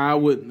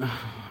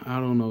 I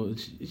don't know.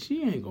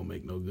 She ain't gonna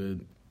make no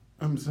good.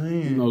 I'm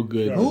saying No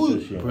good.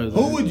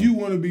 Who would you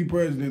want to be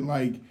president?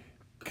 Like,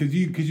 cause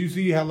you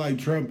see how like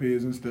Trump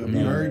is and stuff.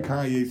 You heard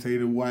Kanye say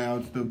the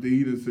wild stuff that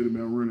he done said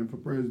about running for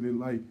president.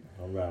 Like,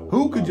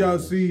 who could y'all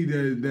see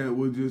that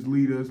would just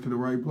lead us to the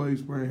right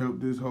place, bro, and help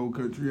this whole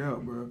country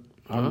out, bro?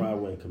 I'm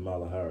riding with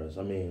Kamala Harris.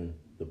 I mean,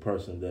 the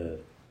person that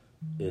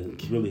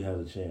really has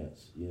a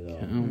chance, you know.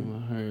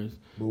 Kamala Harris.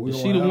 But Is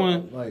she the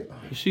one?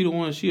 Is she the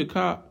one? She a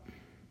cop?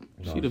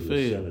 No, she the she's fed?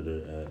 a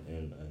senator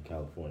in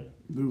California.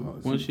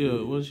 Was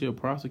she a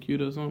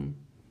prosecutor or something?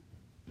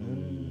 I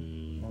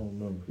don't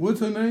remember.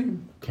 What's her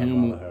name?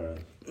 Kamala Harris.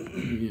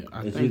 Yeah,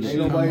 I It's think either- she.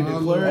 Ain't nobody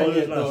declaring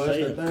it though. That's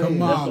the thing. That's what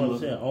Kamala. I'm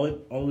saying.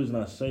 Only reason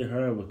I say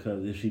her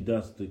because if she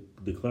does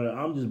declare,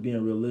 I'm just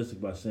being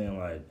realistic by saying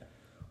like,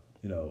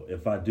 you know,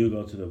 if I do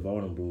go to the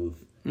voting booth,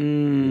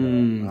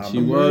 She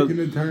American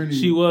attorney.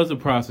 She was a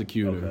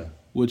prosecutor, Okay.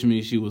 which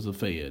means she was a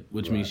fed,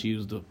 which means she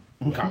was the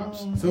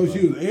cops. So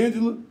she was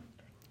Angela.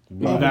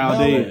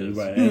 Valdez.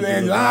 Right, She was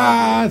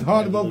Angela. It's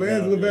hard to vote for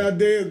Angela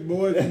Valdez. Valdez,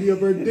 boy. She be up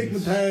there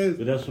stigmatized.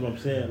 But that's what I'm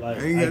saying. Like,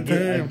 Ain't I got get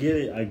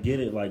time. I get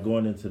it. Like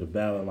going into the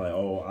ballot, like,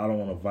 oh, I don't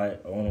want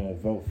to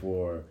vote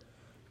for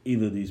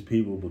either of these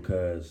people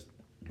because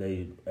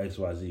they X,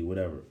 Y, Z,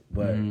 whatever.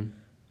 But you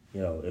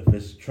know, if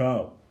it's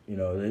Trump, you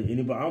know,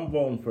 anybody, I'm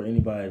voting for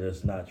anybody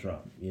that's not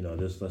Trump. You know,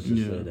 let's just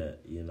say that.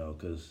 You know,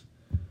 because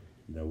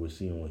you know we're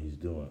seeing what he's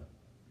doing,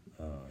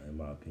 in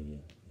my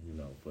opinion. You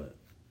know, but.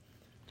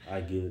 I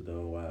get it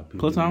though. Why people?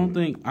 Plus,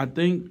 I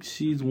think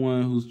she's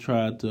one who's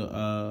tried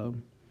to,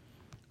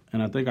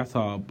 and I think I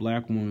saw a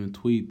black woman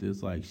tweet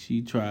this. Like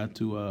she tried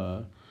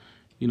to,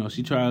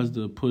 she tries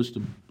to push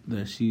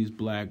that she's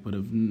black, but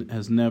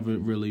has never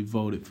really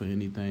voted for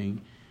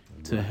anything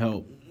to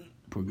help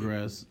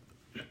progress,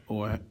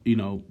 or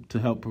to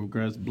help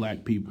progress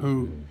black people.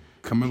 Who?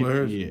 Kamala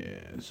Harris?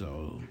 Yeah.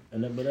 So.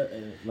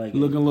 Like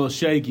looking a little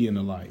shaky in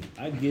the light.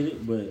 I get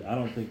it, but I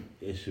don't think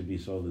it should be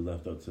solely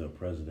left up to a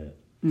president.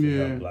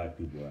 To help black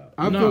people out.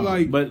 I feel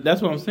like, but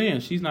that's what I'm saying.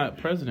 She's not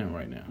president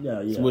right now.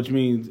 Yeah. Which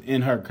means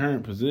in her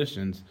current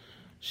positions,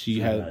 she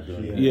has,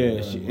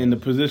 she, in the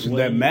positions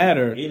that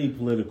matter. Any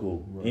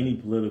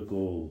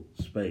political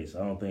space, I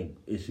don't think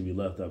it should be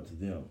left up to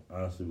them,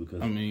 honestly.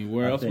 Because I mean,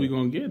 where else are we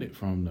gonna get it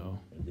from, though?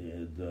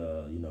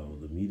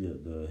 The media,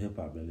 the hip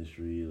hop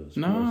industry, the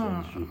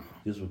sports industry,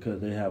 just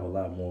because they have a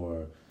lot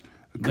more.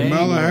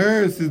 Kamala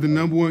Harris is the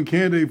number one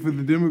candidate for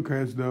the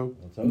Democrats, though.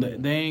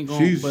 They ain't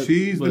going.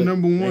 She's the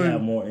number one. They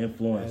have more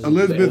influence.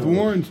 Elizabeth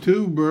Warren's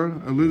too,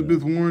 bro.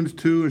 Elizabeth Warren's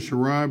too, and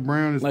Sherrod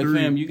Brown is like, 3.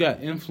 Fam, you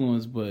got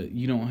influence, but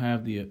you don't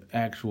have the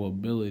actual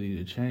ability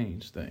to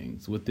change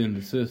things within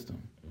the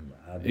system.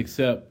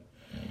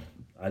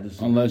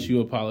 Unless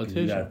you're a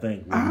politician. You gotta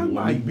think.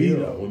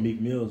 With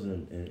Meek Mill's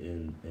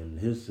in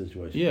his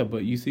situation. Yeah,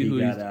 but you see he who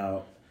got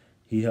out.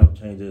 He helped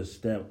change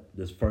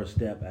this First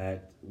Step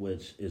Act,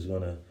 which is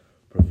gonna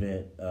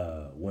prevent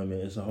women.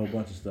 It's a whole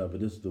bunch of stuff,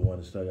 but this is the one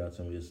that stuck out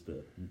to me. It's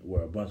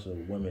where a bunch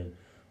of women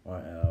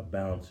are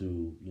bound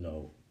to,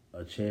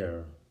 a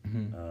chair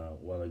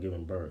while they're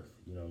giving birth.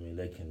 You know what I mean?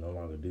 They can no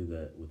longer do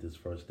that with this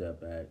First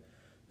Step Act.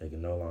 They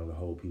can no longer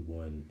hold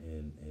people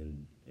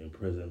in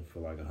prison for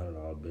like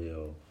 $100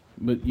 bail.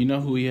 But you know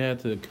who he had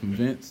to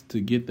convince to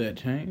get that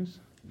changed?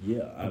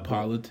 Yeah, a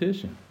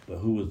politician. But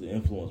who was the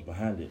influence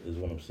behind it is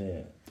what I'm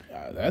saying.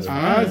 That's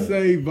I fine.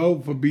 say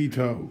vote for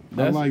Beto.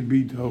 I like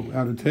Beto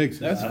out of Texas.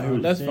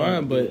 That's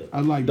fine, but I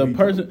like the Beto.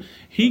 person.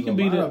 He can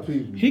There's be a lot of the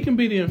people. he can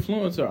be the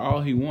influencer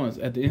all he wants.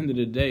 At the end of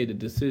the day, the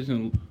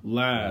decision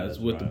lies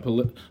with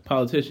the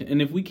politician.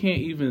 And if we can't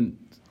even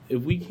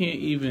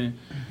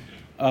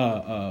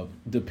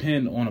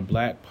depend on a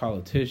black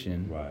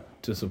politician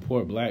to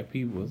support black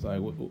people, it's like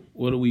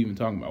what are we even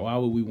talking about? Why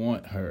would we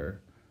want her?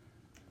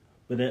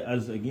 But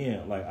as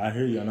again, like I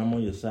hear you, and I'm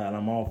on your side.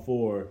 I'm all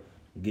for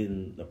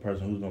getting the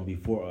person who's gonna be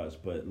for us.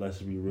 But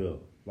let's be real.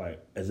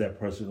 Like, is that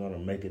person gonna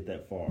make it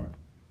that far?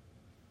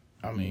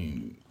 I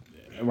mean,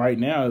 right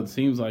now it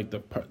seems like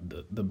the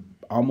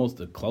almost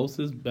the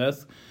closest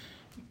best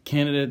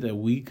candidate that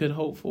we could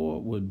hope for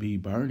would be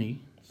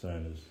Bernie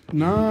Sanders.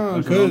 Nah,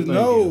 That's what I'm because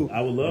no,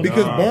 I would love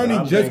because that.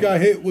 Bernie just got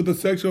hit with the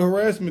sexual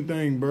harassment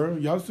thing, bro.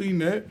 Y'all seen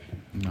that?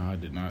 No, I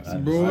did not. I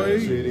Boy,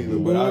 didn't see it either,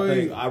 but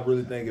boy. I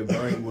really think if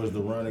Bernie was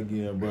to run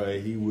again, bro,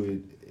 he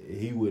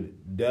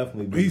would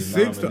definitely be He's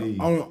the sixth nominee.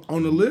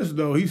 on the list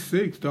though. He's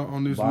sixth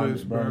on this Bernie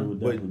list, would bro.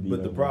 definitely be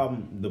But that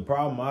the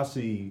problem I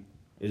see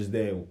is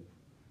that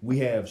we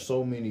have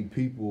so many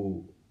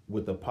people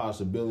with the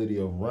possibility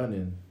of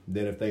running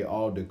that if they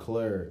all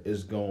declare,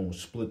 it's gonna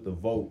split the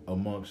vote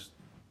amongst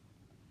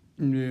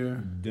Yeah,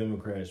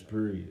 Democrats.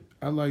 Period.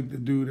 I like the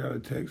dude out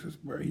of Texas,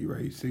 bro. He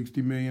raised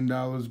 $60 million,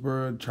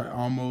 bro.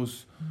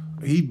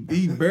 He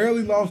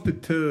barely lost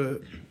it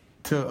to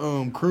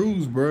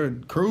Cruz, bro.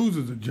 Cruz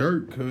is a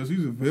jerk, cause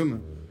he's a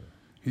villain.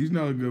 He's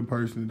not a good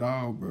person at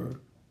all, bro.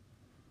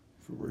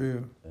 For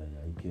real. Yeah,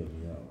 he killed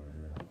me out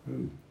right here.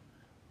 Who?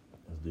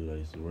 This dude I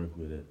used to work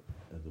with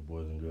at the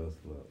Boys and Girls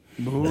Club.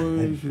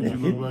 Boy, shit, you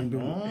look like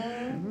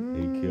them.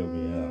 He killed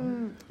me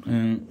out.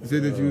 And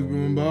Said that you was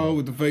going bald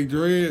with the fake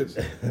dreads.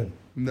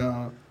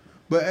 Nah.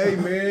 But hey,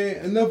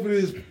 man, enough of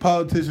this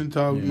politician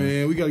talk,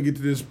 man. We got to get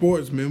to this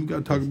sports, man. We got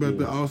to talk about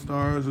the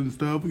All-Stars and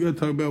stuff. We got to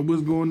talk about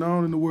what's going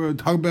on in the world.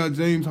 Talk about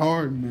James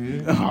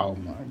Harden, man. oh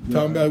my God.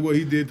 Talking about what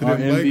he did to Our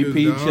them Lakers,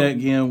 MVP dog.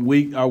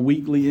 check-in, our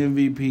weekly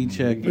MVP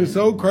check-in. It's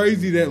so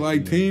crazy that,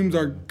 like, teams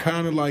are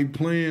kind of, like,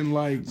 playing,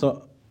 like,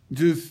 So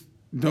just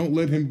don't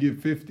let him get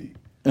 50.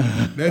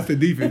 That's the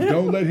defense.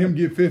 Don't let him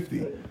get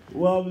 50.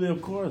 Well, I mean,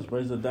 of course,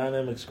 bro. He's a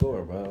dynamic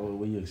scorer, bro.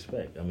 What do you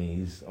expect? I mean,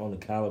 he's on the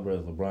caliber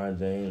of LeBron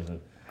James.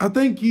 And I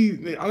think you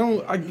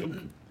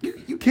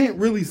can't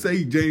really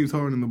say James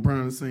Harden and LeBron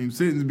in the same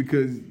sentence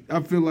because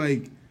I feel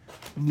like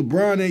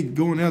LeBron ain't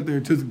going out there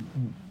just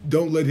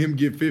don't let him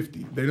get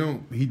 50.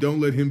 He don't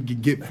let him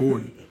get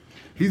 40.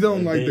 He's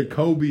on like the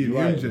Kobe and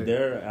right, MJ.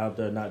 they're out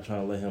there not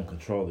trying to let him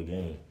control the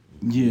game.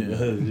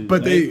 yeah.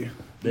 But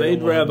They'd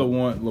don't rather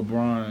want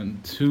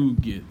LeBron to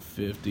get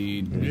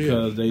 50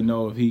 because they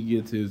know if he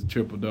gets his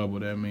triple-double,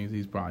 that means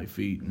he's probably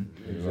feeding.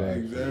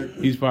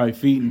 Exactly. He's probably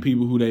feeding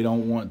people who they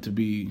don't want to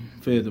be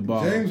fed the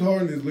ball. James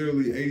Harden is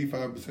literally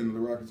 85% of the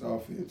Rockets'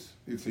 offense,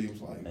 it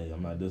seems like. Hey,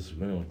 I'm not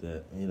disagreeing with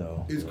that,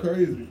 It's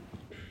crazy.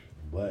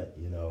 But,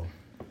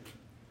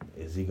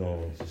 is he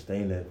going to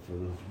sustain that for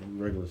the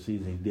regular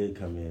season? He did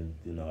come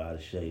in, out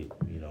of shape.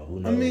 Who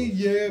knows? I mean,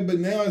 yeah, but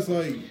now it's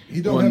like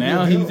he don't Well, have now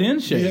no he's help. in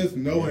shape. He has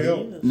no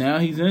help. Now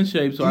he's in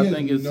shape, so He I has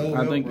think it's no help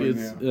right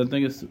I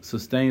think it's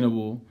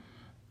sustainable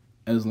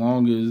as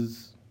long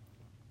as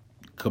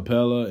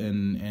Capella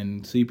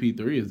and CP3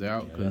 is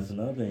out. That's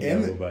another thing.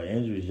 And About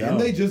injuries, And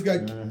they just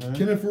got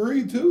Kenneth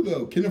Faried too,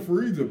 though. Kenneth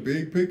Faried's a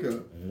big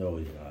pickup. No,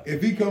 he's not.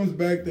 If he comes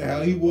back to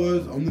how he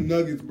was on the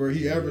Nuggets, bro,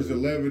 he averaged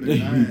 11 and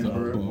 9,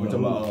 bro. We're talking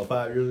about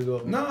 5 years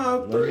ago.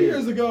 Nah, 3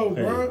 years ago,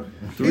 bro.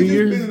 3 He's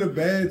years? just been in a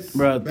bad,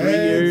 Bro, 3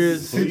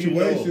 years.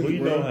 situation, Who you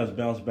know bro. has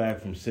bounced back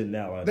from sitting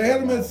out like They that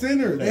had him long? at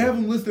center. They have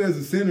him listed as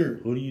a center.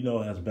 Who do you know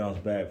has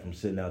bounced back from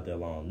sitting out that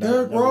long?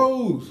 Derrick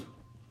Rose.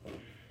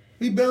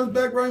 He bounced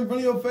back right in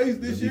front of your face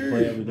this Does he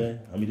play every year. day?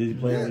 I mean, does he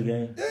play every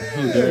game?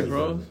 Who, Derrick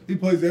Rose? He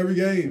plays every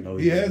game. No,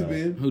 he he has does not.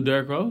 been. Who,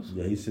 Derrick Rose?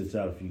 Yeah, he sits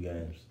out a few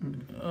games.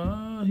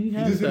 He He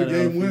has just hit a sat out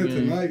game few winner games.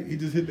 tonight. He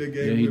just hit that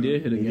game Yeah, winner. he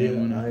did hit a He game did?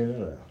 winner. I didn't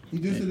know that. He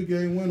just hit a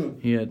game winner.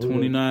 He had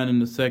 29 in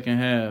the second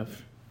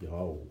half.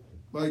 Yo.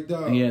 Like,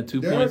 dog. He had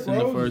 2 Derrick points in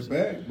the Rose first. is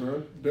back,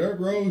 bro. Derrick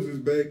Rose is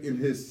back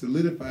and has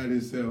solidified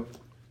himself.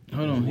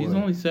 Hold on, he's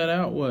only sat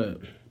out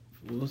what?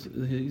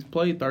 He's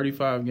played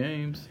 35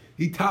 games.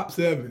 He top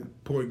 7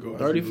 point guard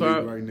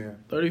 35 right now.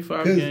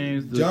 35 Because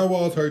games. John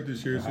Wall's hurt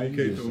this year, so How you you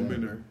can't get throw him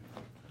in seven?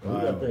 there.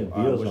 I think All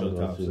right, Beal's what's on your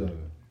the top too. 7?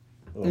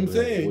 Oh, I'm man.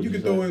 saying What'd you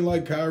could say? throw in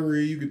like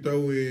Kyrie, you could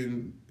throw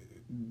in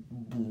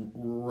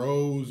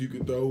Rose, you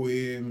could throw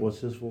in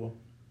What's this for?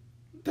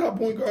 top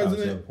point guards Top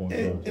 7 point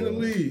in guards. the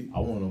league. I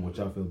want to know what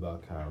y'all feel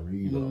about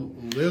Kyrie, though.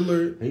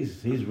 Lillard.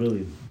 He's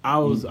really. I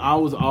was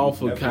all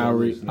for That's Kyrie.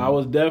 what it is. I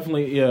was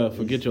definitely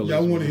forget your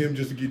Y'all list. wanted him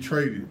just to get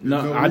traded.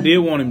 No, There's I reason. did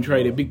want him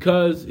traded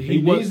because He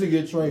was needs to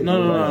get traded.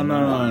 No.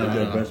 He's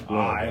their best player.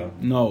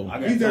 Alright. no. I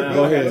got He's their time. best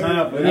I got player.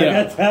 time for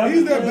Yeah. that.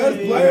 He's their best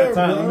I player, got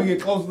time. bro. Let me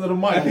get closer to the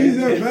mic. He's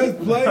their best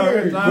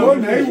player. Time.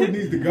 Gordon Hayward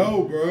needs to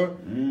go, bro.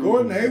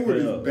 Gordon Hayward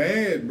is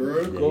bad,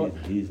 bro.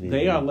 Yeah, he's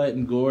They are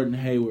letting Gordon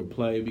Hayward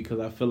play because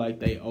I feel like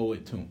they they owe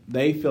it to him.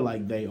 They feel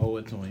like they owe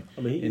it to him.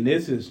 I mean, and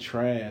this is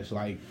trash.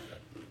 Like,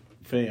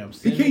 fam,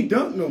 he can't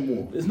dunk no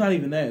more. It's not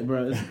even that,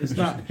 bro. It's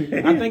not.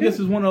 I think this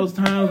is one of those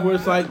times where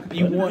it's like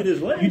you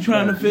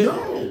trying to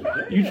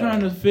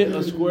fit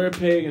a square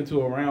peg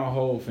into a round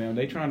hole, fam.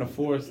 They trying to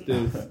force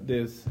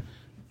this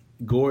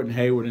Gordon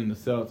Hayward in the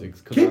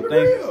Celtics because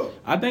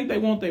I think they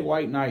want their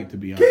white knight, to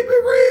be honest. Keep it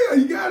real.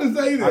 You gotta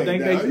say that.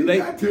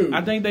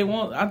 I think they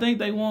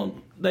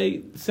want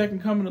they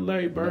second coming to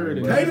Larry Bird.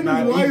 And Tatum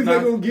is the whitest they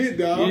gonna get,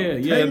 dog.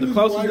 Yeah. The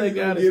closest they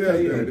got is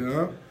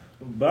Tatum.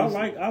 But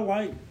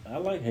I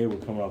like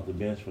Hayward coming off the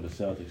bench for the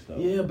Celtics, though.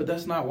 Yeah, but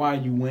that's not why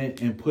you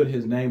went and put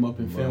his name up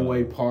in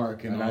Fenway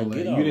Park and all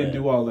that. You didn't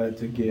do all that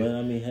to get. But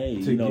I mean, hey,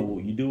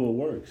 you do what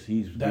works.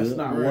 That's good.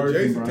 not working.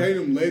 Jason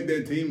Tatum led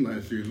that team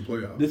last year in the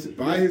playoffs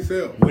by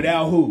himself.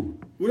 Without who?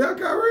 Without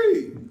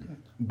Kyrie.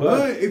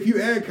 But if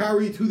you add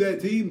Kyrie to that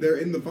team, they're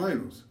in the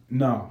finals.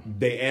 No,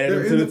 they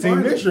added him to the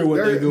team next year.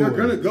 What they doing? They're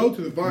gonna go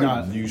to the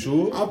finals. Nah, you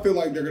sure? I feel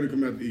like they're gonna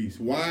come out the East.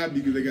 Why?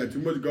 Because they got too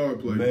much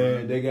guard play.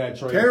 Man, they got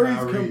trade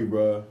Kyrie,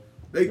 bro.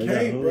 They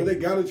can't, bro. They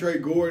gotta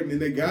trade Gordon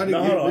and they gotta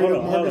get rid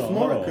of Marcus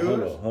Smart.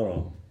 Hold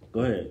on.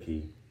 Go ahead,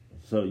 Key.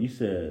 So you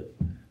said,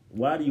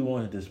 why do you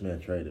want this man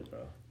traded,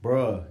 bro?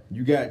 Bruh,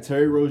 you got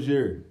Terry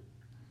Rozier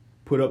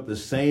put up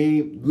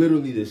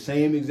literally the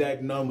same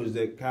exact numbers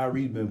that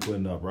Kyrie's been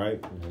putting up,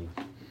 right? Mm-hmm.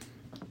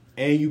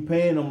 And you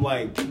paying him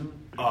like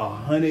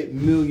 $100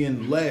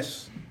 million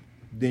less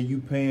than you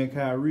paying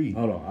Kyrie.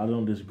 Hold on, I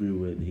don't disagree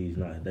with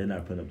they're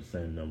not putting up the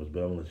same numbers, but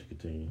I'm gonna let you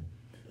continue.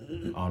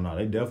 Oh no,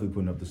 they definitely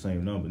putting up the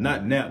same number.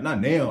 Not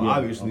now,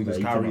 obviously, because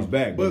Kyrie's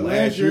back. But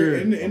last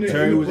year,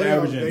 Terry was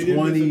averaging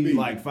 20,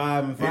 like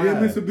 5 and 5. They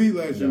didn't miss a beat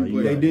last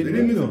year. They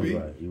didn't miss a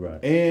beat. You're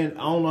right. And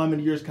I don't know how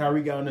many years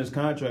Kyrie got on his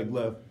contract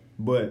left,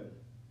 but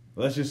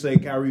let's just say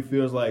Kyrie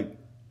feels like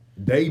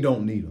they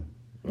don't need him.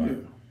 Right. Yeah.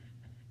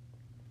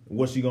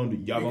 What's he gonna do?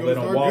 Y'all gonna let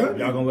him walk? Good.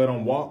 Y'all gonna let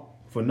him walk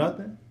for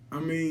nothing? I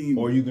mean,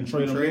 or you can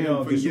trade him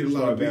down for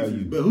superstar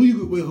value. But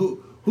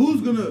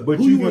who's gonna? But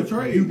who you gonna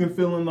trade? You can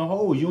fill in the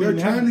hole. They're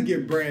trying to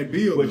get Brad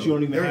Beal, but you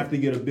don't even have to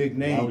get a big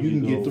name. You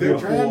can get 3 or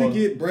 4. They're trying to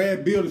get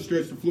Brad Beal to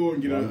stretch the floor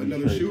and get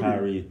another shooter.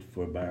 Kyrie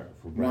for Brad.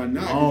 Why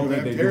not? I don't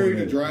think they Terry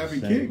to drive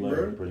and kick,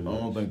 bro. I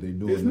don't think they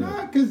do it. It's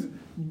not because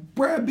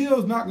Brad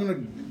Beal's not gonna.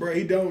 Bro,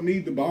 he don't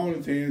need the ball in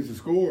his hands to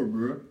score,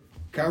 bro.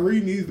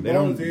 Kyrie needs the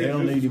ball in his hands. They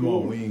don't need him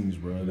on wings,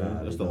 bro.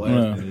 That's the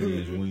last thing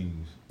is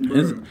wings.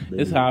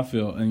 It's how I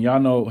feel, and y'all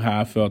know how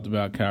I felt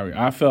about Kyrie.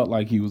 I felt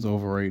like he was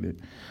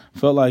overrated. I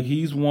felt like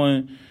he's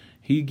one.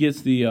 He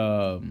gets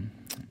the.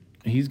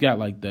 He's got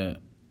like the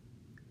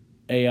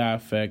AI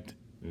effect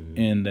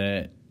in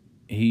that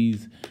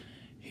he's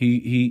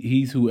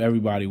who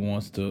everybody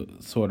wants to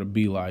sort of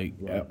be like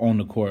on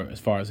the court as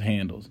far as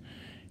handles.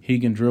 He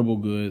can dribble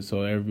good,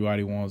 so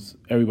everybody loves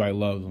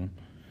him.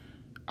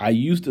 I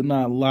used to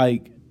not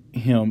like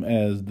him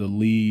as the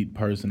lead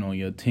person on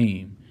your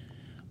team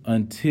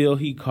until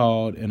he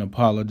called and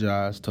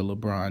apologized to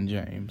LeBron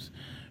James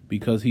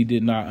because he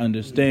did not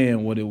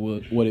understand what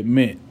it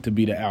meant to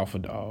be the alpha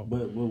dog.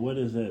 But what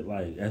is that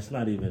like? That's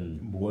not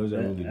even. What does that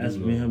really do? That's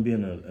him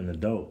being an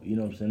adult. You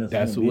know what I'm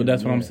saying?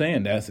 That's what I'm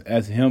saying. That's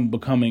as him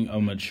becoming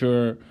a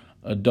mature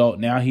adult.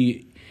 Now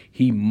he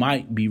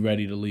might be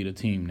ready to lead a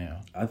team now.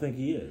 I think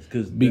he is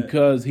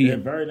because that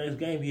very next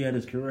game he had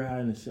his career high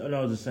in assists. Oh, no,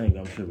 it was the same game.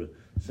 I'm sure, but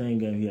same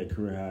game he had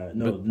career high.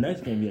 No, the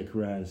next game he had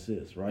career high in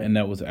assists, right? And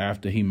that was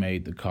after he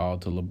made the call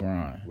to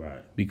LeBron,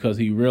 right? Because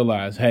he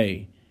realized,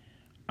 hey,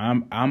 I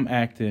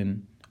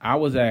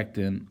was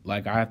acting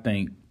like I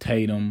think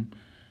Tatum,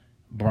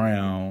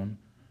 Brown,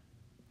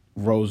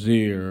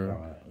 Rozier,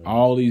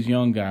 all these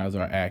young guys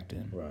are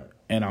acting, right?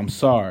 And I'm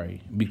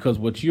sorry because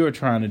what you're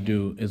trying to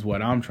do is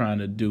what I'm trying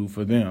to do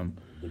for them.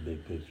 The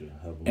big picture.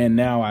 And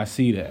now I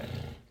see that.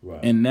 Right.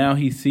 And now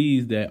he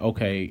sees that,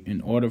 okay,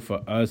 in order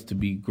for us to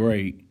be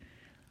great,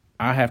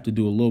 I have to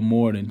do a little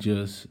more than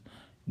just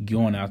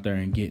going out there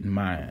and getting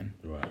mine.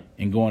 Right.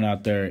 And going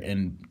out there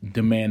and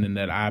demanding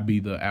that I be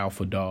the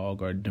alpha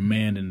dog or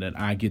demanding that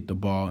I get the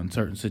ball in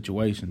certain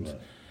situations.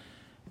 Right.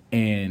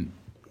 And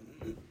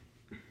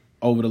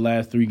over the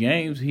last 3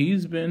 games,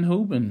 he's been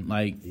hooping.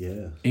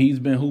 He's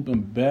been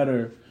hooping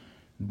better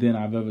than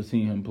I've ever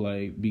seen him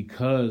play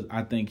because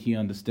I think he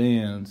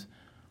understands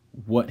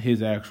what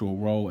his actual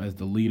role as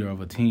the leader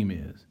of a team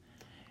is.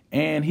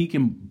 And he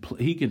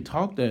can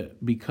talk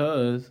that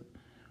because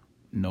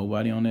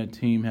nobody on that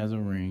team has a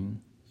ring.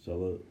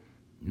 So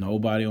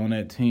nobody on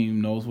that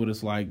team knows what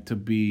it's like to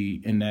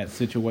be in that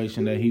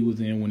situation that he was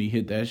in when he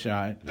hit that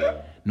shot.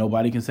 Right.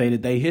 Nobody can say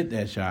that they hit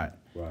that shot.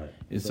 Right.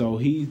 And so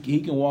he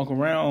can walk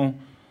around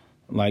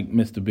like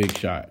Mr. Big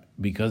Shot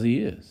because he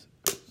is.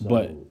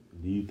 But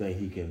do you think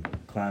he can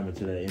climb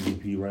into that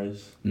MVP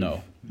race?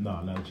 No.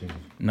 No, not a chance.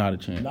 Not a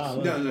chance. No.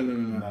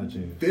 Not a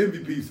chance. The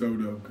MVP so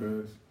though,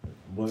 cuz.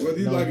 Whether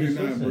you like it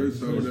or not, bro, it's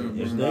so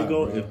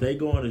though. If they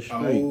go on a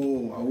streak.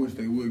 Oh, I wish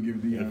they would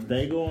give the. If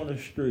they go on a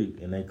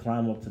streak and they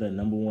climb up to that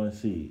number 1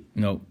 seed.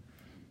 Nope.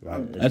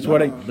 Right. That's what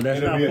But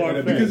that's not far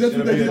fetched. Because that's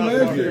what they did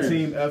last year.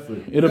 Team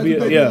effort. It'll be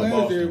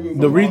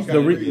the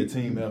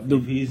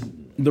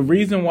The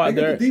reason why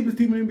They they're got the deepest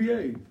team in the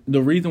NBA.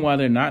 the reason why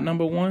they're not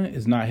number one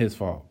is not his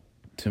fault.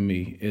 To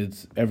me,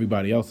 it's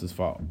everybody else's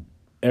fault.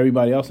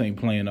 Everybody else ain't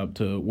playing up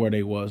to where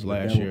they was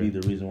last That year. would be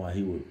the reason why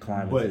he would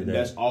climb into But that.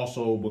 that's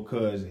also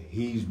because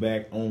he's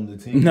back on the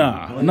team.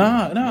 Nah.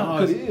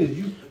 No, it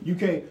is. You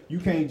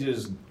can't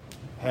just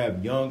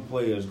have young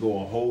players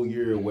go a whole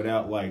year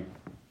without like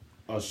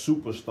a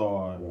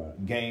superstar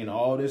gain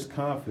all this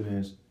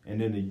confidence, and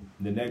then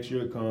the next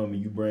year come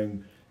and you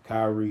bring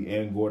Kyrie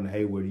and Gordon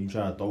Hayward and you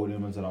try to throw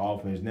them into the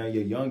offense. Now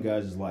your young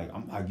guys is like,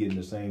 I'm not getting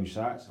the same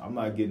shots. I'm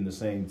not getting the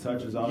same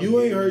touches.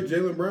 You ain't heard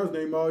Jaylen Brown's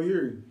name all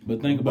year.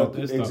 But think about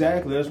this.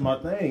 Exactly, that's my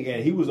thing.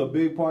 And he was a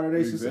big part of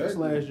their success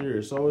last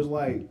year. So it's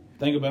like,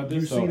 Think about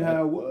this. you seen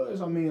how it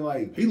was. I mean,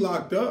 like, He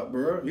locked up,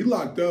 bro. He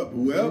locked up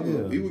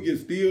whoever. Yeah. He would get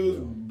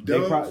steals, they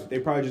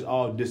dunks. probably just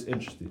all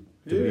disinterested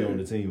to be Yeah. on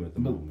the team at the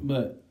moment.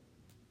 But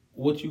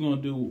what you gonna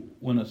do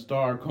when a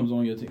star comes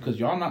on your team? Because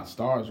y'all not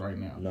stars right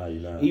now. No,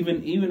 you're not.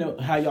 Even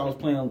how y'all was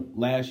playing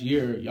last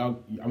year, y'all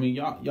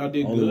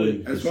did Only way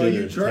good. That's why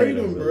you trade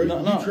him, bro. No,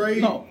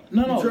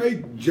 You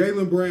trade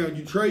Jaylen Brown,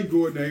 you trade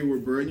Gordon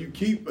Hayward, bro, and you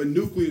keep a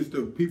nucleus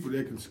of people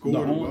that can score the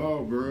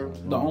ball, bro.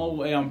 The only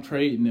way I'm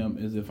trading them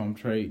is if I'm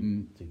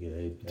trading to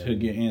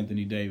get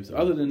Anthony Davis.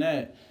 Other than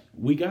that,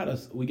 we got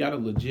a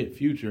legit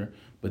future.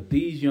 But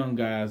these young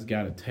guys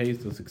got a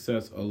taste of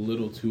success a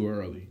little too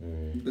early,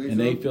 and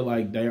they feel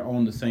like they're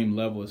on the same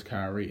level as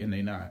Kyrie, and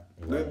they not.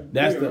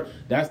 That's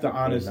the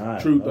honest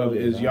truth of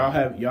it. Is y'all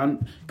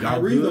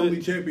Kyrie's the good. only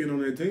champion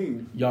on that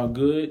team. Y'all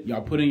good.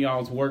 Y'all put in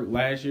y'all's work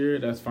last year.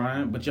 That's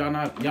fine. But y'all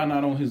not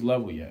on his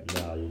level yet.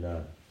 No, you're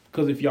not.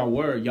 Because if y'all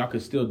were, y'all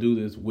could still do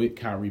this with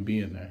Kyrie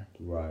being there.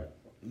 Right.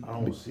 I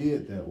don't see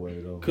it that way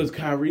though. Because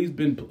Kyrie's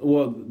been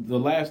the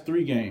last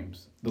three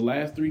games.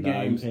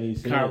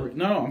 Kyrie.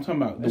 No, I'm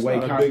talking about That's the way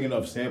not a Kyrie. big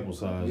enough sample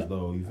size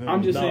though. You feel I'm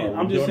me?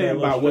 just saying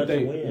about what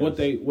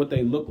they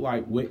they look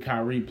like with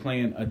Kyrie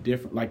playing a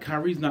different. Like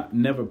Kyrie's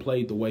never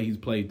played the way he's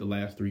played the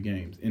last three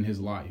games in his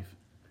life,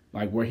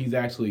 like where he's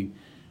actually.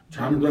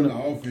 Run the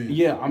offense.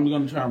 Yeah, I'm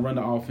gonna try and run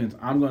the offense.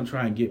 I'm gonna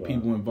try and get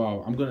people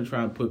involved. I'm gonna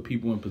try and put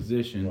people in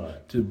position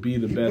to be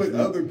the best. He put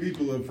other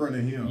people in front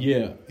of him.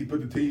 Yeah, he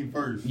put the team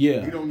first.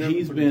 Yeah,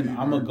 he's been.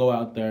 I'm gonna go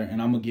out there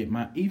and I'm gonna get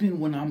mine.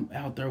 Even when I'm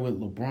out there with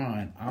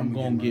LeBron, I'm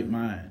gonna get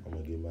mine. I'm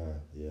gonna get mine.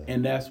 Yeah.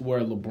 And that's where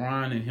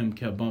LeBron and him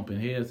kept bumping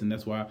heads, and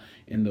that's why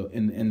in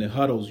the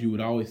huddles you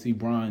would always see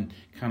Bron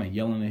kind of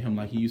yelling at him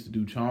like he used to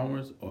do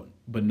Chalmers,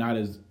 but not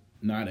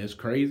as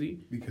crazy.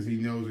 Because he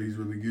knows that he's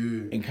really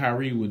good. And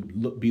Kyrie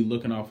would be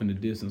looking off in the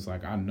distance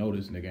like, I know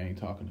this nigga ain't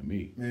talking to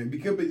me. Man, but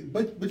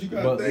you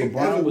gotta think,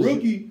 LeBron as a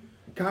rookie,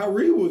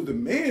 Kyrie was the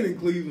man in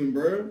Cleveland,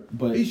 bro.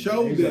 But he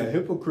showed he's that. a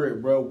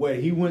hypocrite, bro. What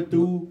he went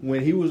through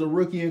when he was a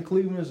rookie in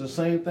Cleveland is the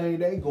same thing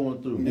they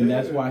going through. And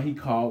that's why he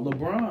called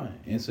LeBron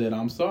and said,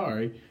 I'm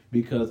sorry,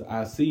 because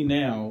I see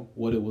now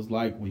what it was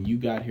like when you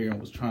got here and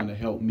was trying to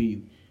help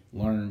me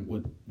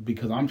learn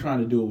because I'm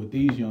trying to do it with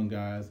these young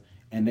guys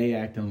and they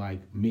acting like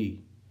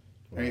me.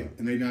 And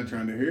they not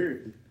trying to hear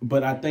it.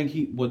 But I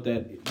think what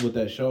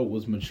that showed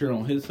was mature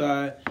on his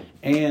side,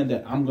 and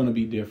that I'm gonna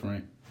be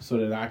different so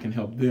that I can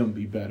help them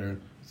be better,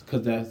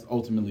 because that's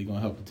ultimately gonna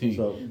help the team.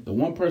 So, the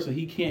one person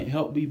he can't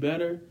help be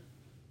better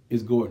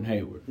is Gordon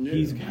Hayward. Yeah.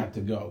 He's got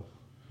to go.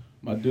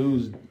 My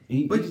dude's.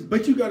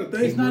 But you gotta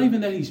think. It's not even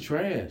that he's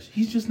trash.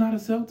 He's just not a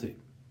Celtic.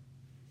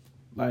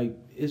 Like,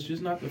 it's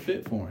just not the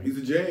fit for him. He's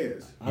a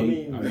Jazz.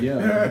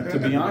 Yeah. To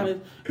be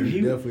honest,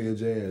 he's definitely a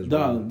Jazz.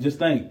 Dog, just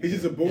think. He's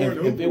just a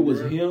born if it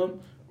was him,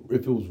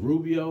 if it was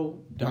Rubio,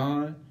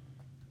 Don,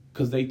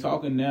 because they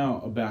talking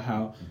now about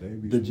how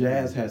the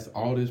Jazz has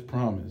all this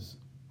promise,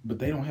 but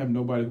they don't have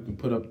nobody who can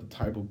put up the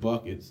type of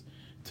buckets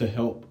to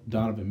help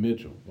Donovan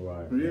Mitchell.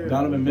 Right. Yeah.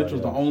 Donovan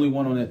Mitchell's the only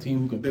one on that team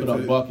who can put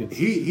up buckets.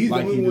 He's the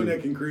only one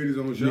that can create his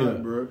own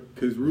shot, bro.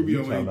 Because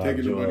Rubio ain't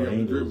taking nobody on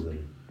the dribble.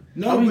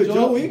 No, but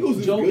Joe Ingles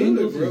is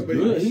good, bro.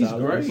 Good. He's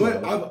great.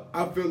 But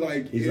I feel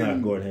like he's not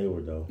Gordon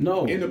Hayward though.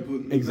 No,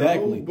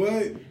 exactly. No,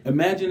 but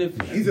imagine if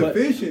he's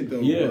efficient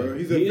though, bro.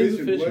 He's an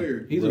efficient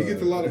player. He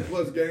gets a lot of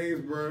plus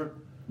games, bro.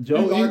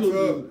 Joe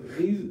Ingles,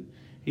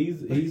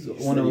 he's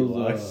one of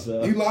those.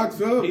 He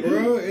locks up,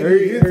 bro. And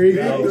he hits big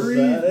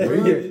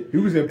threes. He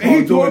was in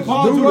Paul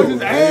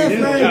George's ass.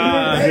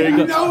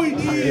 You know he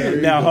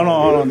did. Now hold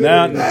on.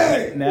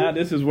 Now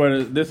this is where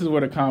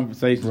the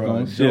conversation's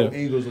going to shift. Joe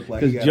Ingles look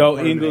like Joe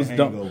Ingles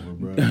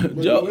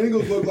Joe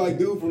Ingles look like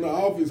dude from The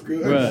Office,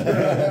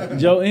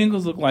 cuz. Joe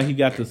Ingles look like he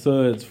got the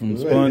suds from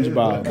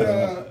SpongeBob.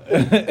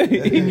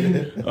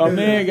 A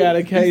man got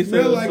a case of.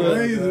 Smell like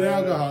raisins and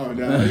alcohol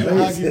now. He's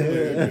a hockey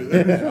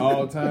player.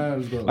 All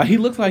times though. Like, he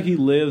looks like he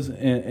lives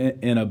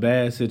in a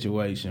bad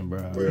situation, bro.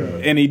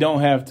 And he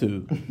don't have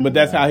to, but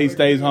that's how he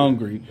stays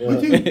hungry.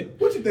 What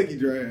you think he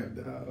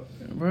drafted, dog?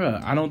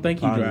 Bruh, I don't think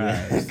he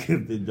drives.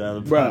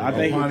 Bruh, I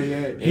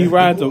think he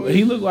rides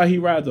he look like he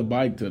rides a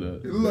bike to the.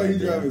 It look like he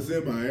drives a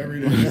semi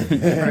every day.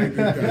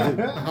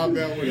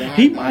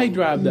 He might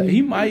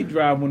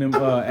drive one of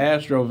them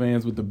Astro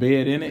vans with the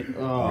bed in it,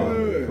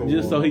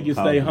 just so he can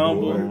stay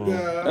humble.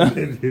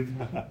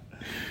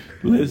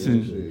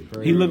 Listen,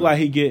 he looked like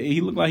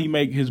he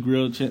make his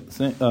grilled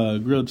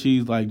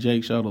cheese like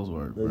Jake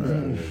Shuttlesworth,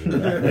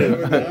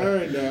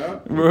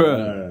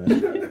 bro.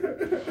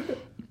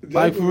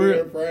 Like for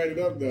real. Fried it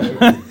up though.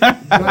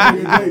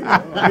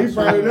 He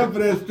fried it up for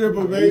that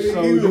stripper, baby.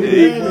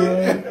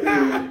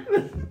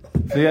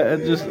 See,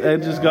 it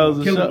just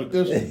goes to show.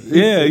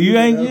 Yeah, you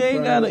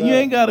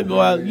ain't gotta go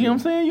out. You know what I'm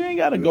saying? You ain't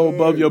gotta go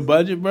above your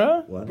budget,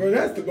 bro. Bro,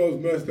 that's the most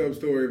messed up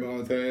story of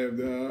all time,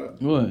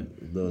 dog.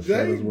 What?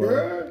 Jake,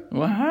 bro.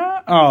 What?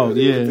 Huh? Oh,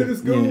 They yeah. went to the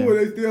school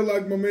where they still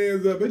lock my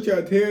man's up. They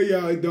try to tell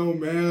y'all it don't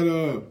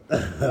matter.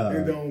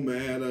 It don't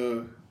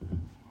matter.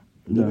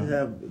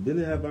 Didn't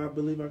it have I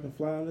Believe I Can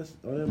Fly on this?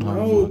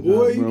 No,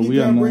 boy, you keep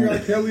trying to bring R.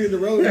 Kelly into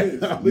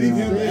relevance. Leave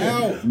him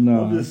out.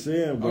 No. I'm just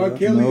saying, bro. R.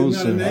 Kelly is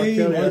not a sir.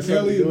 name. R.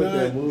 Kelly is not.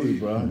 That movie,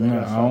 bro. I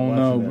don't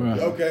know, bro.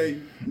 Okay.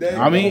 Next.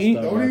 I mean,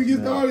 don't even get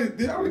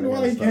started. I don't know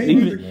why he came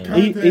into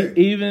contact.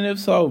 Even if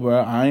so, bro,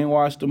 I ain't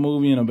watched the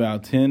movie in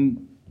about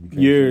 10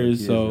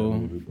 years,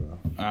 so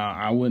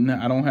I wouldn't.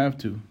 I don't have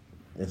to.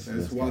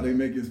 That's why they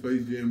making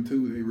Space Jam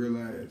 2. They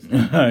realize.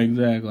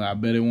 Exactly. I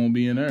bet it won't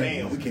be in there.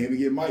 Damn, we can't even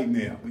get Mike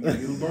now. We can't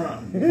get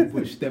LeBron. We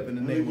put step in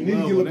the name We of need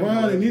to love get on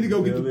that LeBron. They need to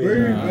go get the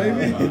bird,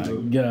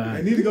 baby. God.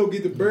 They need to go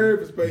get the bird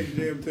for Space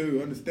Jam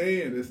 2.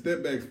 Understand? That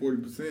step back's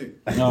 40%.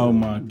 Oh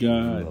my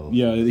God.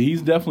 Yeah,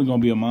 he's definitely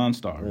gonna be a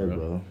monster,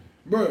 bro.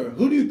 Bro,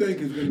 who do you think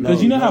is going to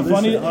Because you know how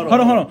funny. Hold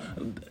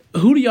on.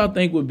 Who do y'all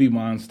think would be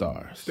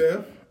monstars?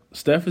 Steph?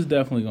 Steph is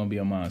definitely gonna be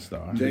a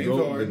monster. James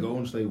The Harden.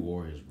 Golden State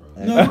Warriors,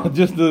 bro. No.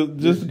 just go.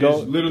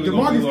 Literally,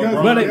 DeMarcus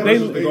Cousins. But they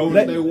the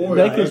Golden State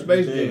Warriors. could-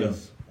 Space Jam.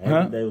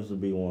 Anthony Davis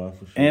would be one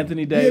for sure.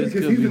 Anthony Yeah, Davis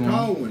because could he's be a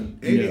tall one. one.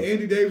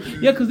 Andy Davis is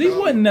Yeah, because these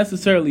tall. wasn't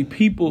necessarily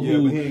people Yeah,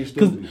 who. but he ain't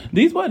Because stupid.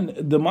 these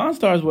wasn't the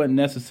Monstars wasn't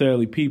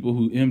necessarily people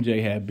who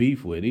MJ had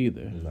beef with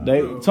either.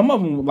 No. Some of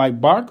them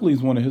like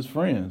Barkley's one of his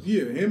friends.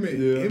 Yeah, him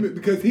and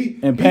because he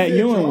And he Pat said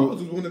Ewing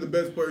Charles was one of the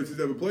best players he's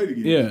ever played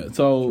against. Yeah,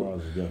 so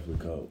Charles is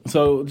definitely cold.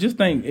 so just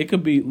think it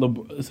could be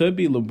so it'd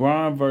be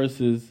LeBron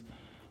versus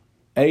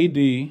AD,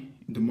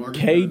 DeMarcus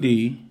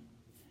KD.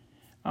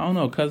 I don't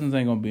know. Cousins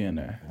ain't gonna be in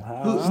there.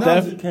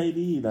 Steph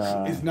KD,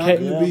 nah. It's not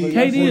going to be.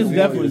 KD is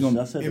definitely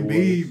gonna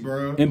Embiid,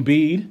 bro.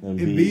 Embiid.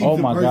 Embiid's Oh a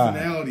my God.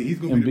 personality. He's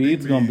going to be the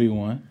Embiid's big gonna man. be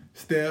one.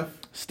 Steph.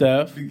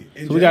 Steph. And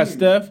So we got James.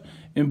 Steph,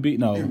 Embiid.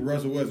 No, And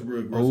Russell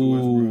Westbrook.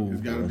 Ooh.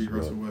 It's got to be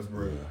Russell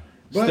Westbrook.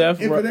 But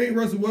Steph, if it ain't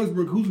Russell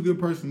Westbrook, who's a good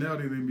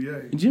personality in the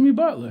NBA? Jimmy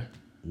Butler.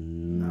 He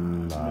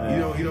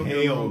don't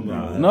get along,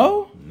 bro.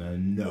 No,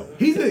 No.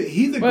 He's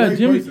a bro. great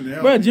Jimmy,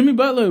 personality. bro. Jimmy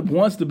Butler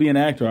wants to be an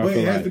actor. I But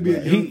feel it has like. to be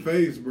a young He-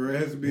 face, bro. It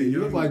has to be a You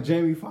young. look like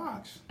Jamie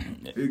Foxx.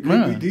 It could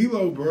Bruh. be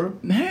D-Lo, bro.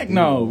 Heck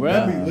no, bro.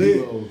 That'd be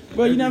lit.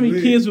 Bro, you know how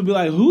many kids would be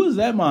like, "Who is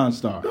that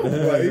monster?"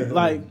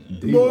 Like,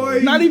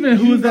 Boy, not even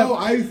who you is that. know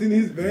ice in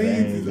his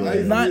veins. His ice in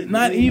his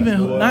Not veins.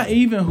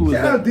 even who is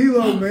Shout out that.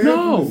 D-Lo, man.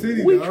 No, from the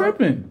city, we dog.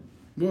 tripping.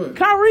 What?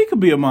 Kyrie could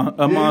be a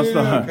monster.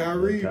 Yeah,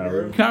 Kyrie,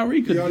 bro.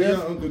 Kyrie could. Y'all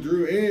got Uncle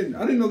Drew, and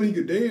I didn't know that he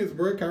could dance,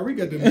 bro. Kyrie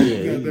got the moves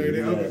out there.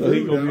 That Uncle So he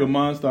Drew, gonna be a dog.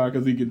 monster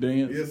because he could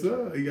dance. Yes,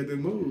 sir. He got the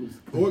moves.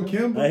 Or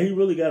Kimber. He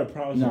really got a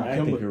promising Nah,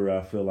 acting Kimber- career,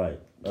 I feel like.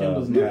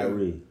 Kimber's not.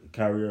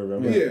 Kyrie,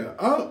 remember? Yeah,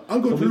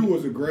 Uncle Drew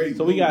was a great.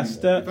 So we got movie.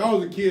 Steph. If I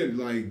was a kid,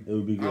 like It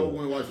would be good. I would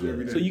want to watch it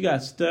every day. So you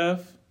got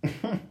Steph,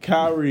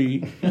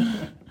 Kyrie.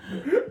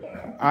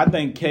 I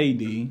think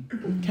KD.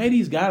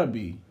 KD's gotta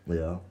be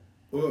Yeah.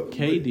 Well,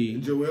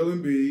 KD. Joel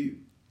Embiid.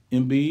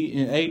 Embiid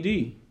and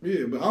AD.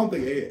 Yeah, but I don't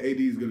think AD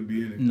is going to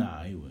be in it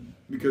Nah, he wouldn't.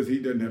 because he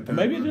doesn't have time.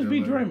 Maybe it to just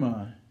be like-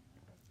 Draymond.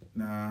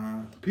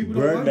 Nah, people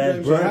don't like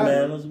Birdman, Draymond.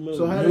 Birdman was a movie.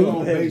 So how they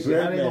gonna base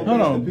it? How they gonna Hold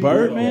base on, the people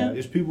Birdman? on?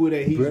 It's people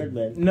that he's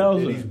Birdman. No,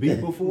 that he's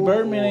beat before.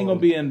 Birdman ain't gonna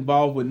be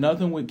involved with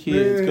nothing with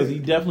kids because he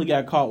Man. definitely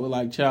got caught with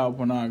like child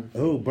pornography.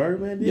 Oh,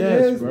 Birdman did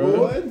Yes, Yes, bro.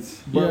 boy.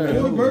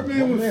 Yeah. Boy,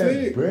 Birdman was Man,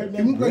 sick.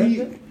 Birdman, He looked like he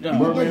Birdman?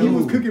 looked like he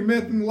was Birdman. cooking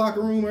meth in the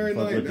locker room every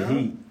Fuck night. with the dog.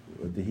 Heat.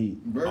 With the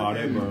Heat. Birdman Oh,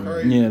 that was Birdman.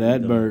 crazy. Yeah,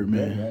 that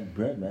Birdman.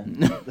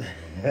 Birdman.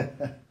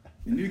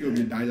 You need to go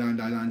get Dylan.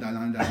 I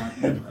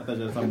thought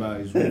you were talking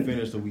about is we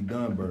finished or we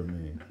done,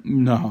 Birdman.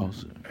 No,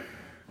 sir.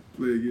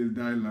 Play against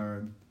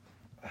Dylan.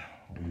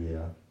 Yeah.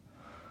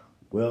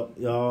 Well,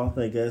 y'all, I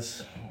think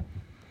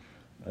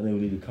we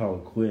need to call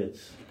it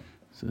quits.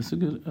 So it's a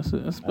good. That's Hey,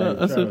 a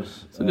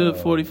Travis, good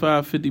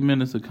 45, 50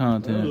 minutes of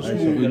content.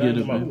 Hey, We can I get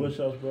do it, my man.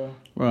 push-ups, bro?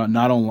 Bro,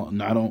 not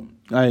on.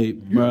 Hey,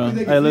 bro. think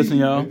they Hey, can listen, see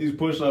you y'all. Get these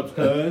push-ups,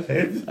 cuz.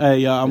 Hey,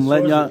 y'all. I'm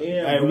letting y'all.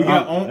 Hey, we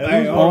got on. Hey, Hey,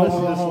 who's hold gonna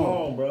listen this on.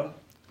 long, bro?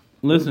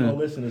 Who's Listen. gonna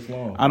listen this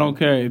long? I don't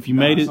care if you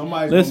made it.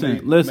 somebody's gonna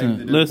make it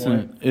to this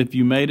point. If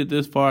you made it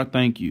this far,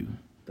 thank you.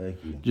 Thank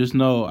you. Just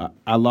know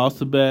I lost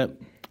the bet.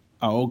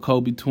 I owe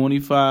Kobe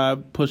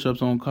 25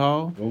 push-ups on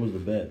call. What was the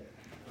bet?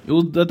 It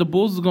was that the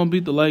Bulls is gonna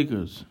beat the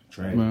Lakers,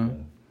 bro.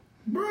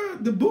 Bro,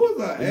 the Bulls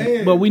are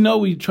ass. But we know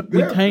we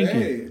They're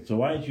tanking. bad. So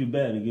why didn't you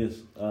bet against?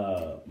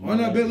 Why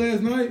not bet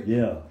last night?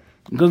 Yeah.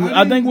 Because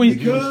I think when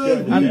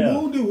because we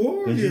wounded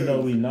Warriors. Because you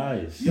know we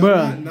nice. Y'all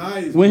Bruh, not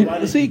nice. when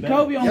bro. see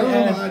Kobe only Y'all don't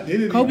have asked,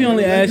 identity, Kobe bro.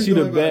 only Lakers asks you to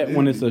don't have bet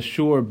when identity. it's a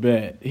sure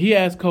bet. He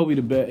asked Kobe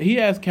to bet. He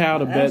asked Cal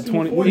to bet asked him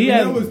 20. before He When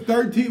asked, I was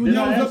 13, when Did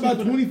y'all I was up ask you by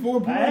for-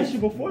 24 points. I asked you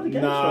before the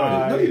game Nah,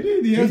 started. No, you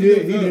did. He asked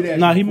did. me He up. did. ask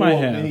Nah, you he might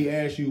before, have. And he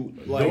asked you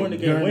like During the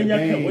game, when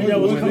game,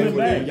 y'all was coming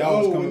back. Y'all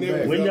was coming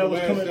back. When y'all was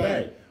last coming shot.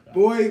 back.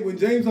 Boy, when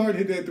James Harden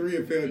hit that 3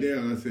 and fell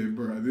down, I said,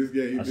 bro, this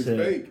game is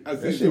fake. I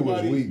said, That shit was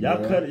somebody- weak. Y'all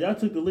bro. cut it. Y'all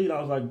took the lead. I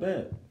was like,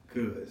 bet.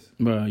 Cuz.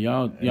 bro,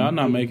 y'all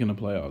not making the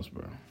playoffs,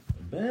 bro.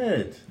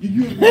 Bet.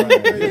 You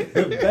Bet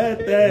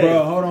that.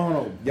 Bro, hold on.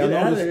 Y'all Get know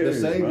outta the here,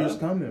 Savior's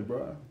bro. coming,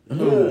 bro.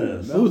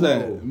 Yes. Who's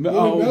that?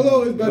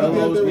 Melo is better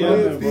Melo's than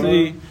coming, that. bro.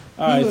 See,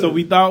 all right. So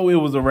we thought it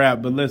was a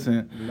wrap, but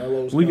listen,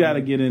 Melo's we coming. got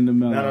to get into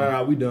Melo.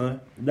 Nah, we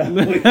done.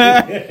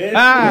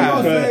 Ah,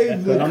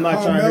 I'm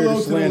not trying to hear the Melo to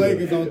the slander.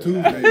 Lakers on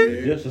Tuesday,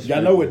 man.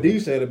 Y'all know what D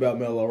said about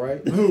Melo,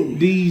 right?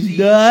 these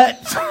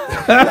nuts.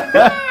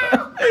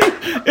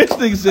 This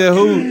nigga said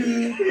who?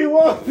 He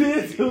walked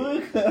into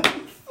it. I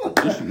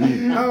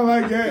don't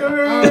like that.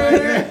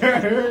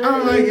 I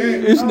don't like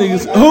that. This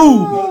nigga's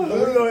who?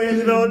 We're gonna end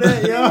it on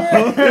that, y'all.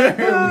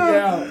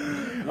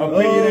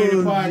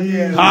 Opinionated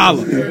podcast.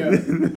 Holla. Yeah.